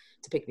school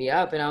to pick me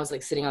up, and I was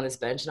like sitting on this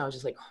bench, and I was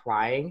just like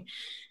crying.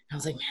 I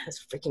was like, man,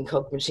 this freaking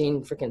Coke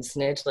machine freaking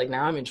snitched. Like,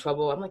 now I'm in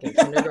trouble. I'm like in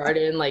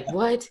kindergarten. Like,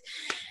 what?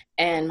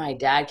 And my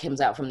dad comes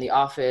out from the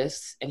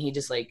office, and he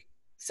just like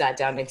sat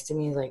down next to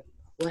me. He's like,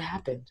 what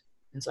happened?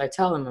 And so I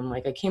tell him, I'm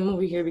like, I came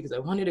over here because I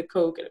wanted a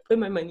Coke, and I put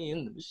my money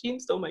in. The machine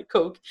stole my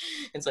Coke.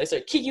 And so I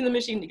started kicking the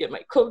machine to get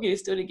my Coke, and he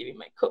started giving me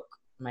my Coke.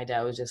 My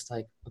dad was just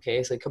like,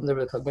 okay. So he comes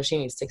over to the Coke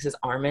machine. He sticks his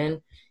arm in.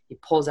 He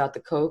pulls out the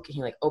Coke, and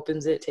he like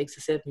opens it, takes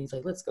a sip, and he's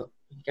like, let's go.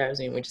 He grabs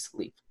me, and we just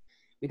leave.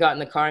 We got in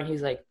the car, and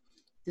he's like,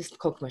 this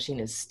Coke machine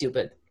is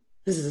stupid.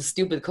 This is a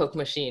stupid Coke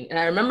machine. And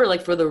I remember,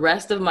 like, for the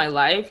rest of my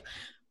life,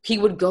 he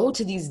would go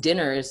to these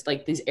dinners,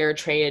 like these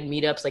Eritrean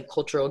meetups, like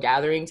cultural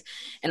gatherings.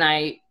 And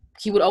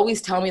he would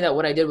always tell me that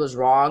what I did was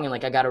wrong. And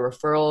like, I got a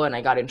referral and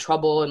I got in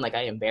trouble and like,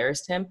 I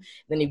embarrassed him. And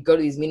then he'd go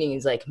to these meetings.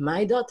 He's like,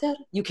 my daughter,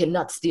 you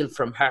cannot steal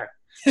from her.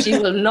 She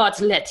will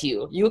not let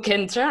you. You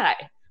can try.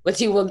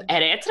 But you will,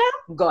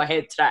 Eritrea, go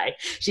ahead, try.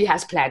 She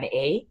has plan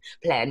A,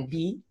 plan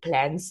B,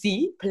 plan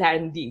C,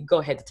 plan D. Go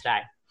ahead,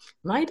 try.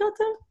 My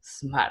daughter,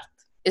 smart.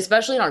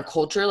 Especially in our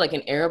culture, like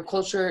in Arab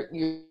culture,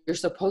 you're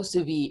supposed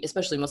to be,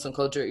 especially Muslim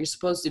culture, you're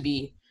supposed to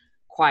be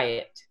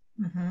quiet,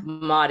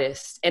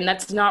 modest. And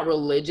that's not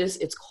religious.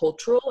 It's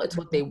cultural. It's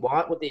what they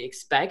want, what they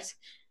expect.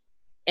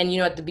 And, you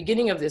know, at the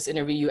beginning of this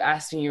interview, you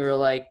asked me, you were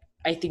like,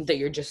 I think that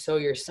you're just so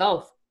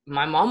yourself.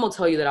 My mom will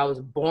tell you that I was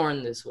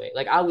born this way.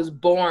 Like, I was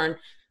born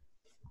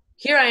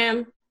here I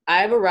am.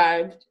 I've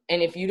arrived.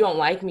 And if you don't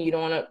like me, you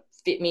don't want to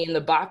fit me in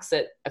the box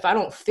that if I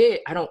don't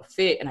fit, I don't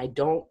fit. And I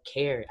don't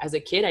care. As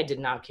a kid, I did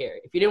not care.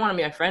 If you didn't want to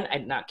be my friend, I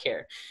did not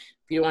care.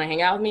 If you didn't want to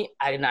hang out with me,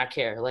 I did not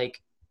care.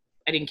 Like,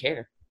 I didn't care.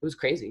 It was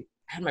crazy.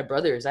 I had my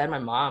brothers. I had my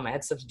mom. I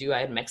had stuff to do. I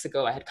had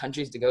Mexico. I had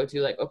countries to go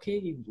to. Like, okay,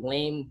 you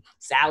lame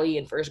Sally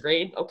in first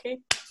grade. Okay.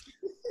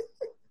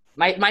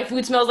 My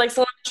food smells like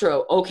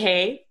cilantro.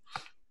 Okay.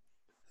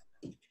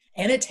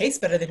 And it tastes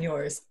better than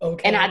yours.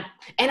 Okay.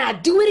 And I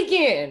do it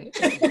again.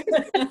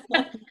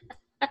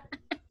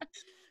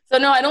 So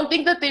no, I don't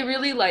think that they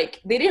really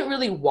they didn't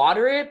really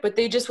water it, but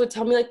they just would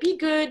tell me like, be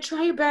good,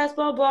 try your best,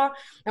 blah, blah.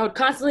 I would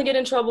constantly get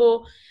in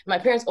trouble. My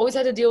parents always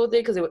had to deal with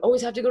it because they would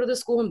always have to go to the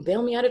school and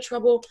bail me out of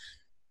trouble.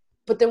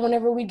 But then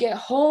whenever we get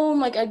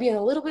home, like I'd be in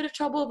a little bit of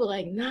trouble, but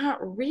like not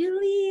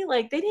really.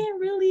 Like they didn't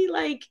really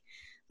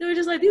they were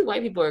just like, these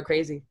white people are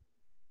crazy.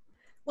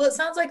 Well, it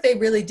sounds like they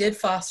really did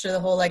foster the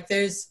whole,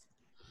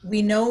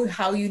 we know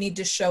how you need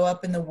to show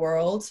up in the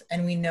world,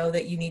 and we know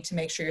that you need to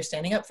make sure you're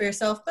standing up for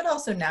yourself, but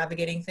also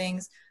navigating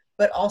things.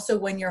 But also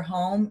when you're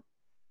home,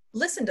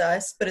 listen to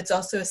us, but it's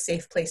also a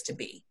safe place to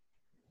be.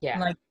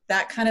 Yeah. And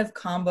that kind of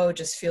combo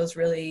just feels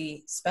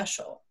really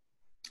special.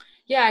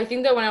 Yeah, I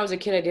think that when I was a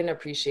kid, I didn't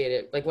appreciate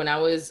it. Like when I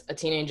was a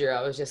teenager,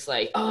 I was just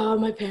like, oh,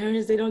 my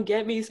parents, they don't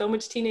get me. So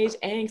much teenage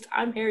angst.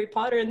 I'm Harry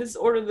Potter and this is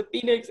Order of the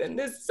Phoenix and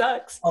this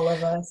sucks. All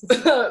of us.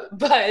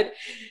 But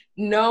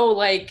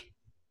no,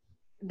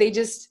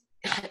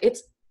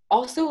 it's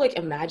also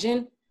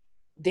imagine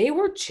they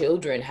were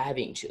children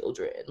having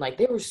children. Like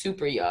they were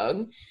super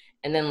young.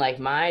 And then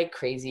my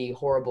crazy,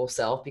 horrible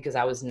self, because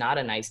I was not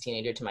a nice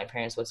teenager to my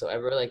parents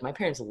whatsoever. My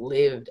parents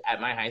lived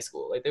at my high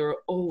school. They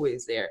were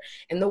always there.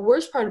 And the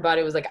worst part about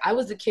it was I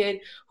was the kid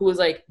who was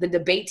the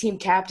debate team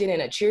captain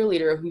and a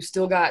cheerleader who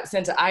still got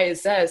sent to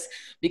ISS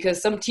because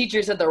some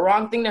teacher said the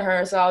wrong thing to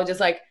her. So I was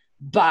just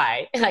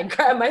bye. And I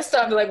grabbed my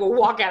stuff and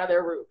walk out of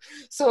their room.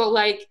 So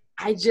it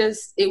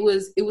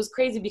was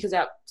crazy because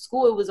at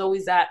school it was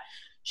always that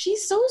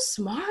she's so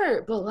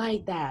smart,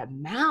 but that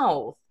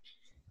mouth.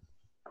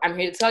 I'm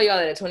here to tell y'all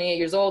that at 28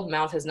 years old,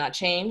 mouth has not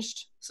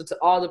changed. So to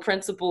all the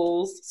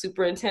principals,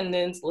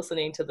 superintendents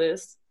listening to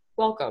this,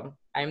 welcome.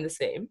 I am the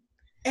same.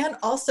 And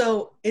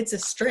also, it's a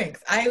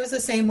strength. I was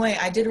the same way.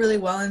 I did really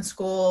well in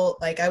school.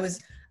 I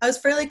was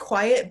fairly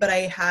quiet, but I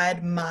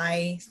had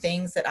my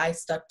things that I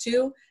stuck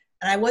to.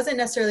 And I wasn't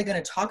necessarily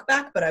going to talk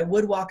back, but I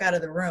would walk out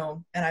of the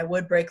room and I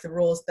would break the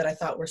rules that I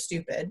thought were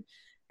stupid.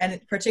 And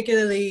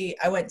particularly,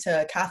 I went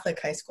to Catholic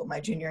high school my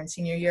junior and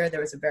senior year.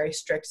 There was a very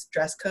strict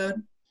dress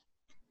code.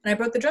 And I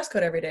broke the dress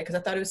code every day because I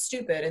thought it was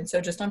stupid. And so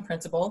just on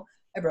principle,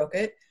 I broke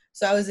it.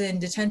 So I was in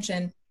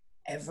detention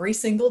every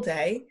single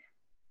day.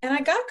 And I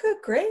got good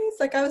grades.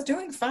 I was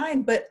doing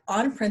fine. But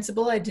on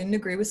principle, I didn't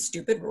agree with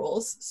stupid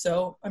rules.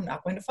 So I'm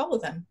not going to follow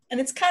them. And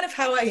it's kind of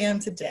how I am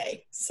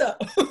today. So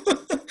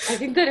I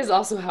think that is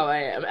also how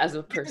I am as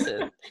a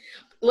person.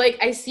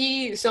 I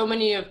see so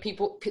many of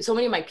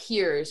my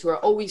peers who are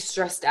always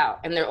stressed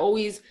out and they're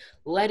always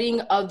letting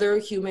other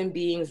human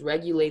beings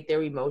regulate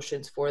their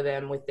emotions for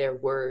them with their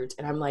words.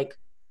 And I'm like,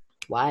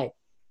 why?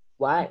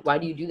 Why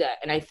do you do that?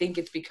 And I think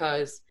it's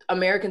because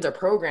Americans are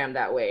programmed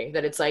that way,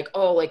 that it's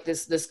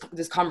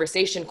this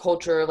conversation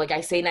culture.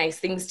 I say nice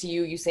things to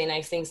you, you say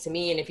nice things to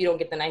me. And if you don't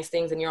get the nice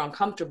things, then you're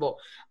uncomfortable.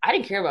 I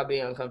didn't care about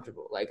being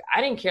uncomfortable.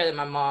 I didn't care that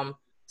my mom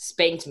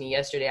spanked me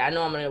yesterday. I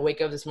know I'm going to wake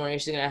up this morning,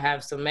 she's going to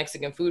have some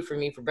Mexican food for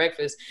me for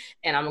breakfast,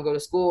 and I'm going to go to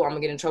school, I'm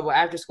going to get in trouble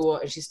after school,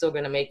 and she's still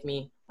going to make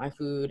me my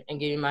food and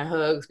give me my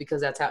hugs because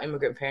that's how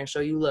immigrant parents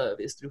show you love,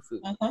 is through food.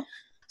 Uh-huh.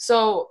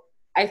 So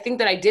I think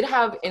that I did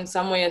have in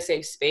some way a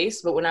safe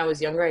space, but when I was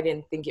younger, I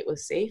didn't think it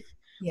was safe.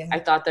 Yeah. I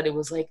thought that it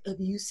was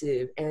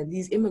abusive and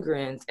these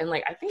immigrants, and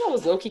I think I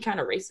was low-key kind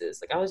of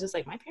racist. I was just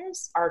my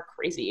parents are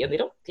crazy and they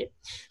don't get,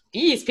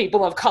 these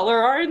people of color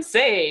are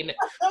insane.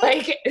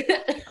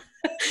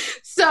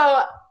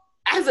 So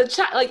as a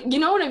child, you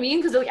know what I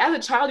mean? Because as a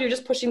child, you're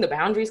just pushing the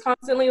boundaries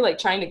constantly,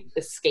 trying to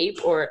escape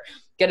or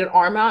get an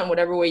arm out in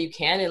whatever way you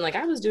can. And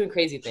I was doing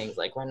crazy things,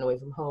 running away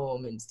from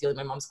home and stealing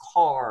my mom's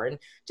car and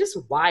just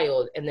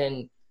wild. And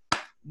then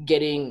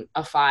getting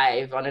a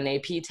 5 on an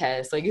AP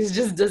test, it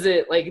just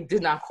doesn't,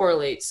 did not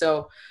correlate.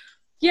 So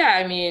yeah,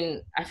 I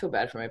mean, I feel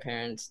bad for my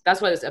parents.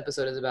 That's why this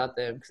episode is about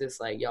them, because it's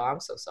y'all, I'm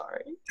so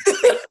sorry.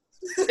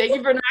 Thank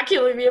you for not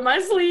killing me in my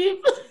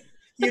sleep.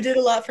 You did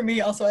a lot for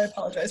me. Also, I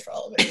apologize for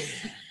all of it.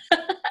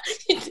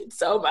 You did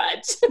so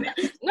much.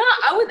 No,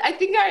 I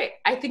think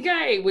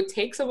I would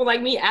take someone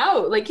like me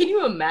out. Can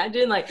you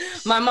imagine?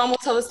 My mom will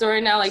tell the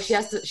story now. She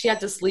had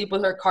to sleep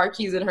with her car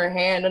keys in her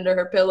hand under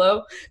her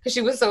pillow because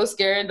she was so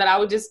scared that I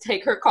would just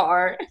take her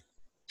car.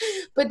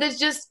 But there's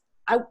just,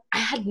 I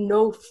had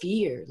no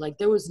fear.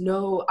 There was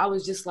no, I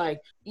was just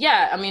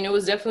yeah, I mean, it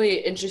was definitely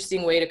an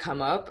interesting way to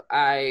come up.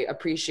 I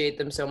appreciate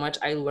them so much.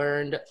 I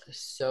learned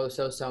so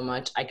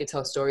much. I could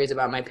tell stories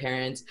about my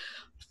parents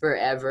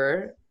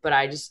forever, but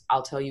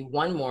I'll tell you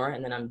one more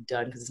and then I'm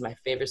done because it's my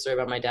favorite story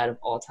about my dad of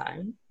all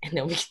time. And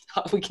then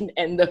we can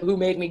end the Who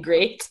Made Me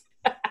Great.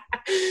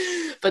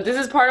 But this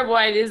is part of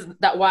why it is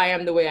that why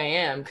I'm the way I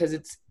am, because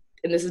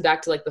and this is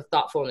back to like the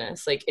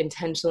thoughtfulness, like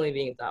intentionally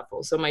being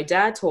thoughtful. So my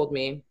dad told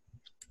me,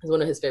 it's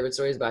one of his favorite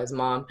stories about his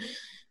mom.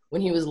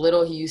 When he was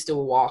little, he used to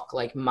walk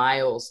like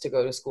miles to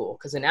go to school.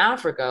 Because in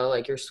Africa,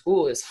 like your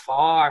school is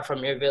far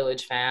from your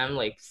village, fam,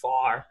 like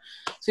far.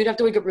 So you'd have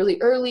to wake up really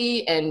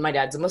early. And my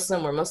dad's a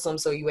Muslim, we're Muslim.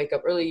 So you wake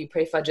up early, you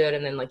pray Fajr,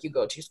 and then like you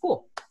go to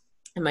school.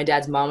 And my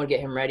dad's mom would get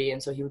him ready.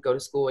 And so he would go to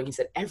school. And he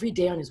said every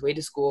day on his way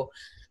to school,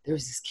 there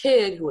was this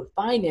kid who would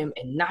find him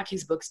and knock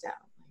his books down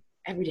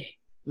every day.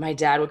 My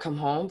dad would come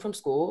home from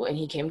school and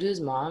he came to his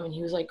mom and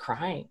he was like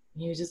crying.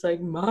 He was just like,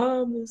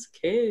 Mom, this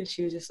kid.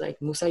 She was just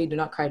like, Musa, you do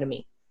not cry to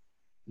me.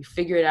 You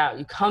figure it out.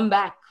 You come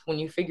back when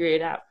you figure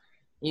it out.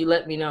 You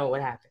let me know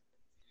what happened.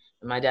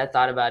 And my dad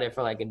thought about it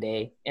for like a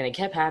day and it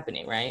kept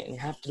happening, right? And it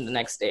happened the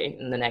next day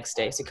and the next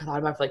day. So he thought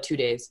about it for like 2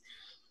 days.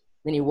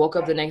 Then he woke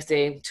up the next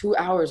day 2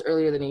 hours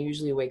earlier than he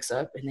usually wakes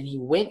up. And then he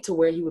went to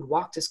where he would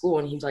walk to school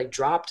and he like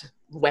dropped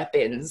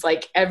weapons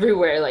like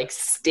everywhere, like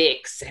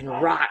sticks and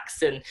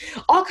rocks and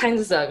all kinds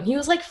of stuff. And he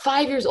was like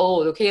 5 years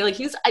old, okay? Like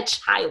he was a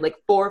child, like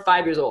 4 or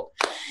 5 years old.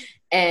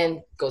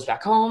 And goes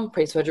back home,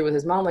 prays Fajr with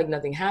his mom like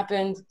nothing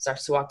happened,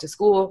 starts to walk to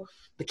school.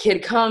 The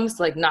kid comes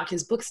to like knock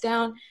his books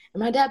down.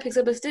 And my dad picks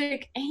up a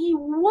stick and he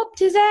whooped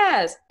his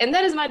ass. And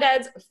that is my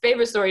dad's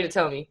favorite story to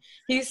tell me.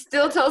 He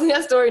still tells me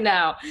that story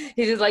now.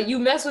 He's just like, you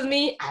mess with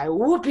me, I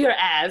whoop your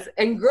ass.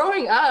 And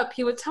growing up,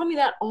 he would tell me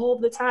that all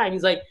the time.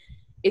 He's like,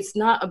 it's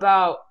not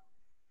about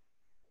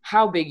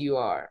how big you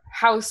are,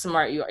 how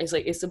smart you are. It's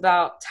like, it's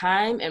about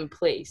time and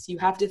place. You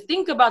have to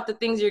think about the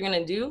things you're going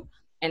to do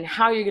and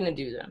how you're going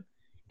to do them.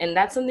 And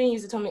that's something he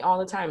used to tell me all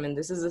the time. And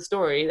this is a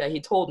story that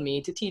he told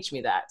me to teach me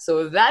that.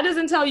 So if that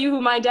doesn't tell you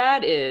who my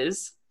dad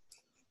is,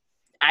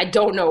 I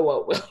don't know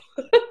what will.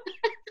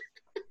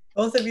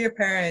 Both of your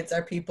parents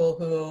are people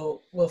who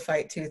will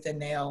fight tooth and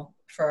nail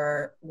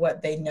for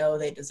what they know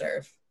they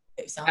deserve.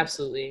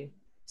 Absolutely.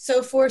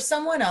 So for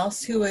someone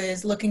else who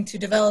is looking to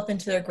develop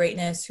into their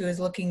greatness, who is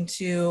looking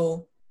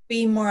to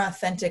be more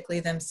authentically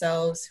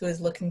themselves, who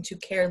is looking to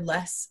care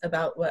less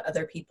about what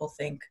other people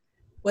think,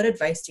 what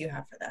advice do you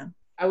have for them?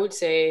 I would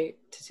say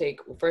to take,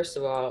 first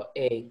of all,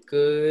 a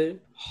good,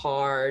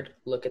 hard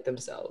look at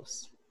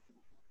themselves.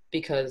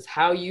 Because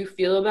how you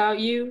feel about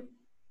you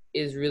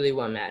is really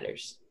what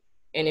matters.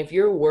 And if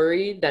you're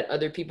worried that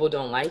other people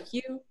don't like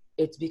you,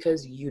 it's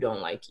because you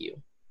don't like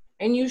you.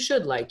 And you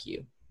should like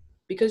you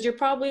because you're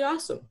probably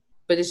awesome.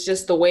 But it's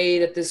just the way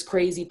that this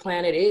crazy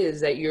planet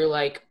is that you're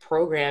like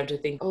programmed to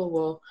think, oh,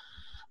 well,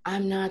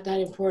 I'm not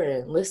that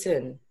important.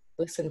 Listen,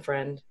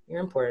 friend,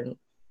 you're important.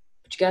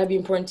 But you got to be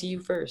important to you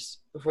first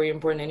before you're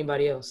important to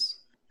anybody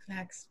else.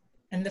 Facts.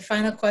 And the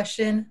final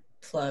question,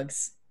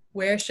 plugs.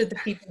 Where should the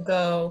people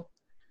go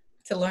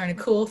to learn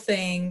cool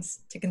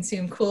things, to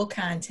consume cool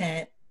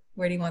content?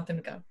 Where do you want them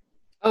to go?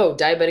 Oh,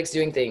 Diabetics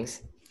Doing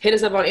Things. Hit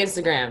us up on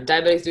Instagram,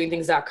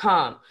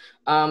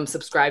 diabeticsdoingthings.com.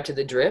 Subscribe to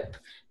The Drip.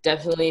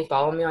 Definitely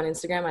follow me on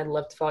Instagram. I'd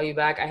love to follow you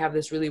back. I have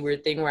this really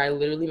weird thing where I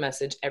literally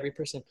message every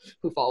person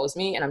who follows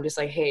me. And I'm just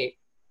like, hey,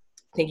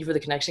 thank you for the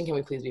connection. Can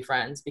we please be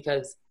friends?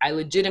 Because I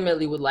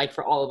legitimately would like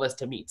for all of us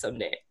to meet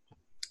someday.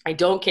 I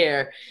don't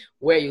care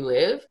where you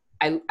live.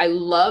 I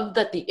love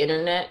that the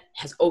internet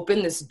has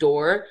opened this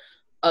door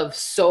of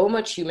so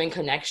much human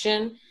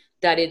connection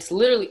that it's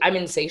literally, I'm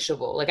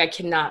insatiable. Like I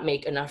cannot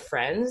make enough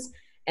friends.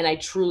 And I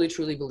truly,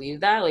 truly believe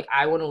that. Like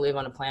I want to live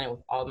on a planet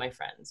with all of my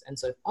friends. And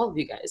so if all of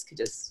you guys could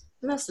just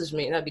message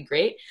me, that'd be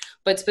great.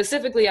 But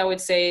specifically, I would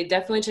say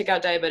definitely check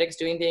out Diabetics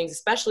Doing Things,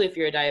 especially if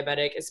you're a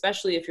diabetic,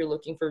 especially if you're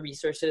looking for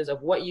resources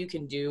of what you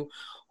can do.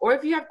 Or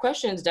if you have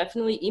questions,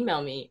 definitely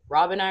email me.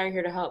 Rob and I are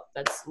here to help.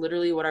 That's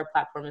literally what our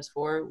platform is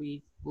for.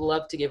 We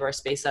love to give our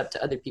space up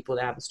to other people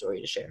that have a story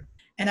to share.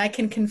 And I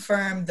can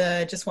confirm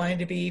the just wanting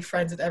to be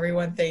friends with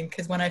everyone thing.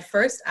 Because when I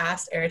first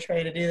asked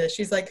Eritrea to do this,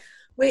 she's like,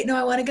 wait, no,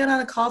 I want to get on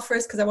a call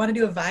first because I want to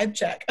do a vibe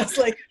check. I was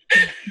like,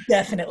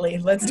 definitely,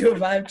 let's do a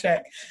vibe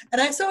check.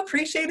 And I so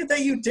appreciated that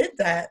you did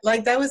that.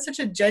 Like, that was such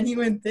a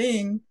genuine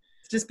thing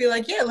to just be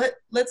like, yeah,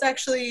 let's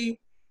actually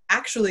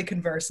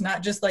converse,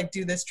 not just like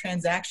do this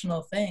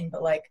transactional thing,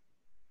 but like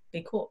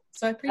be cool.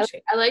 So I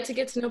appreciate it. I like to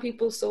get to know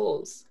people's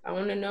souls. I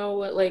want to know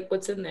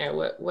what's in there.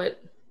 What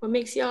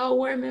makes y'all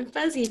warm and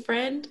fuzzy,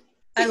 friend?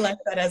 I like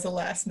that as a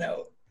last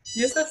note.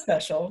 You're so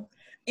special.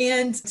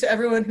 And to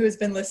everyone who has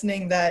been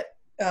listening, that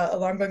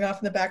alarm going off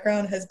in the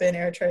background has been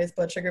Eritrea's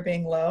blood sugar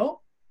being low.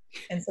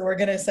 And so we're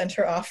going to send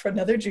her off for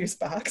another juice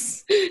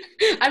box.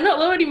 I'm not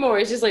low anymore.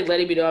 It's just like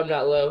letting me know I'm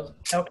not low.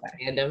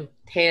 Okay.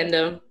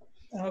 Tandem.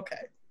 Okay.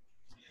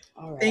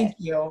 All right. Thank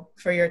you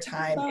for your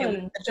time. It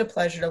was such a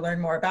pleasure to learn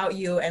more about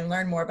you and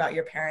learn more about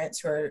your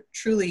parents, who are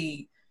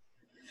truly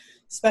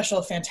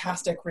special,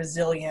 fantastic,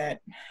 resilient,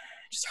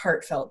 just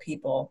heartfelt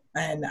people.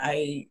 And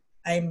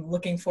I'm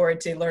looking forward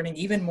to learning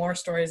even more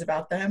stories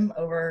about them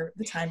over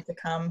the time to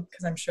come,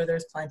 because I'm sure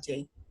there's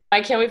plenty.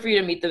 I can't wait for you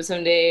to meet them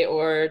someday,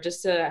 or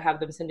just to have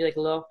them send you like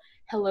a little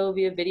hello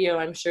via video.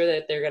 I'm sure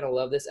that they're going to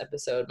love this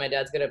episode. My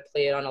dad's going to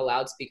play it on a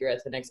loudspeaker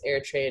at the next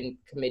Eritrean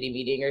committee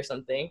meeting or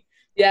something.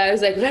 Yeah, I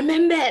was like,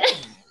 remember.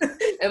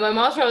 And my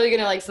mom's probably going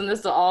to like send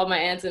this to all of my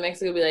aunts in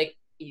Mexico, be like,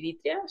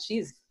 Eritrea,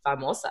 she's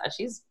famosa.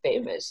 She's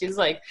famous. She's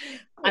like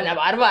Ana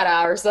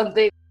Barbara or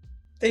something.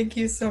 Thank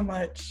you so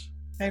much.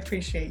 I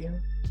appreciate you.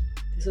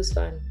 This was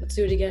fun. Let's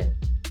do it again.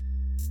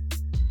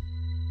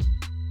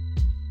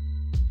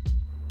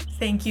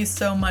 Thank you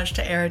so much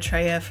to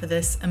Eritrea for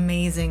this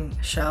amazing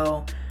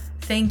show.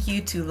 Thank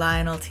you to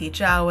Lionel T.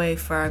 Jawe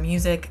for our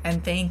music,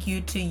 and thank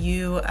you to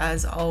you,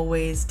 as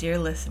always, dear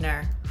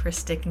listener, for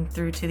sticking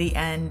through to the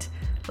end,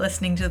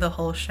 listening to the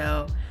whole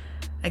show.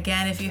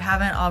 Again, if you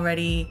haven't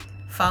already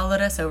followed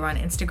us over on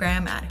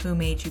Instagram at Who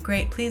Made You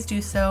Great, please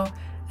do so,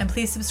 and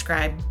please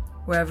subscribe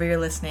wherever you're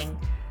listening.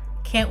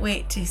 Can't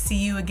wait to see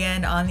you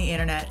again on the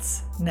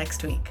internets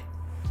next week.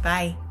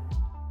 Bye.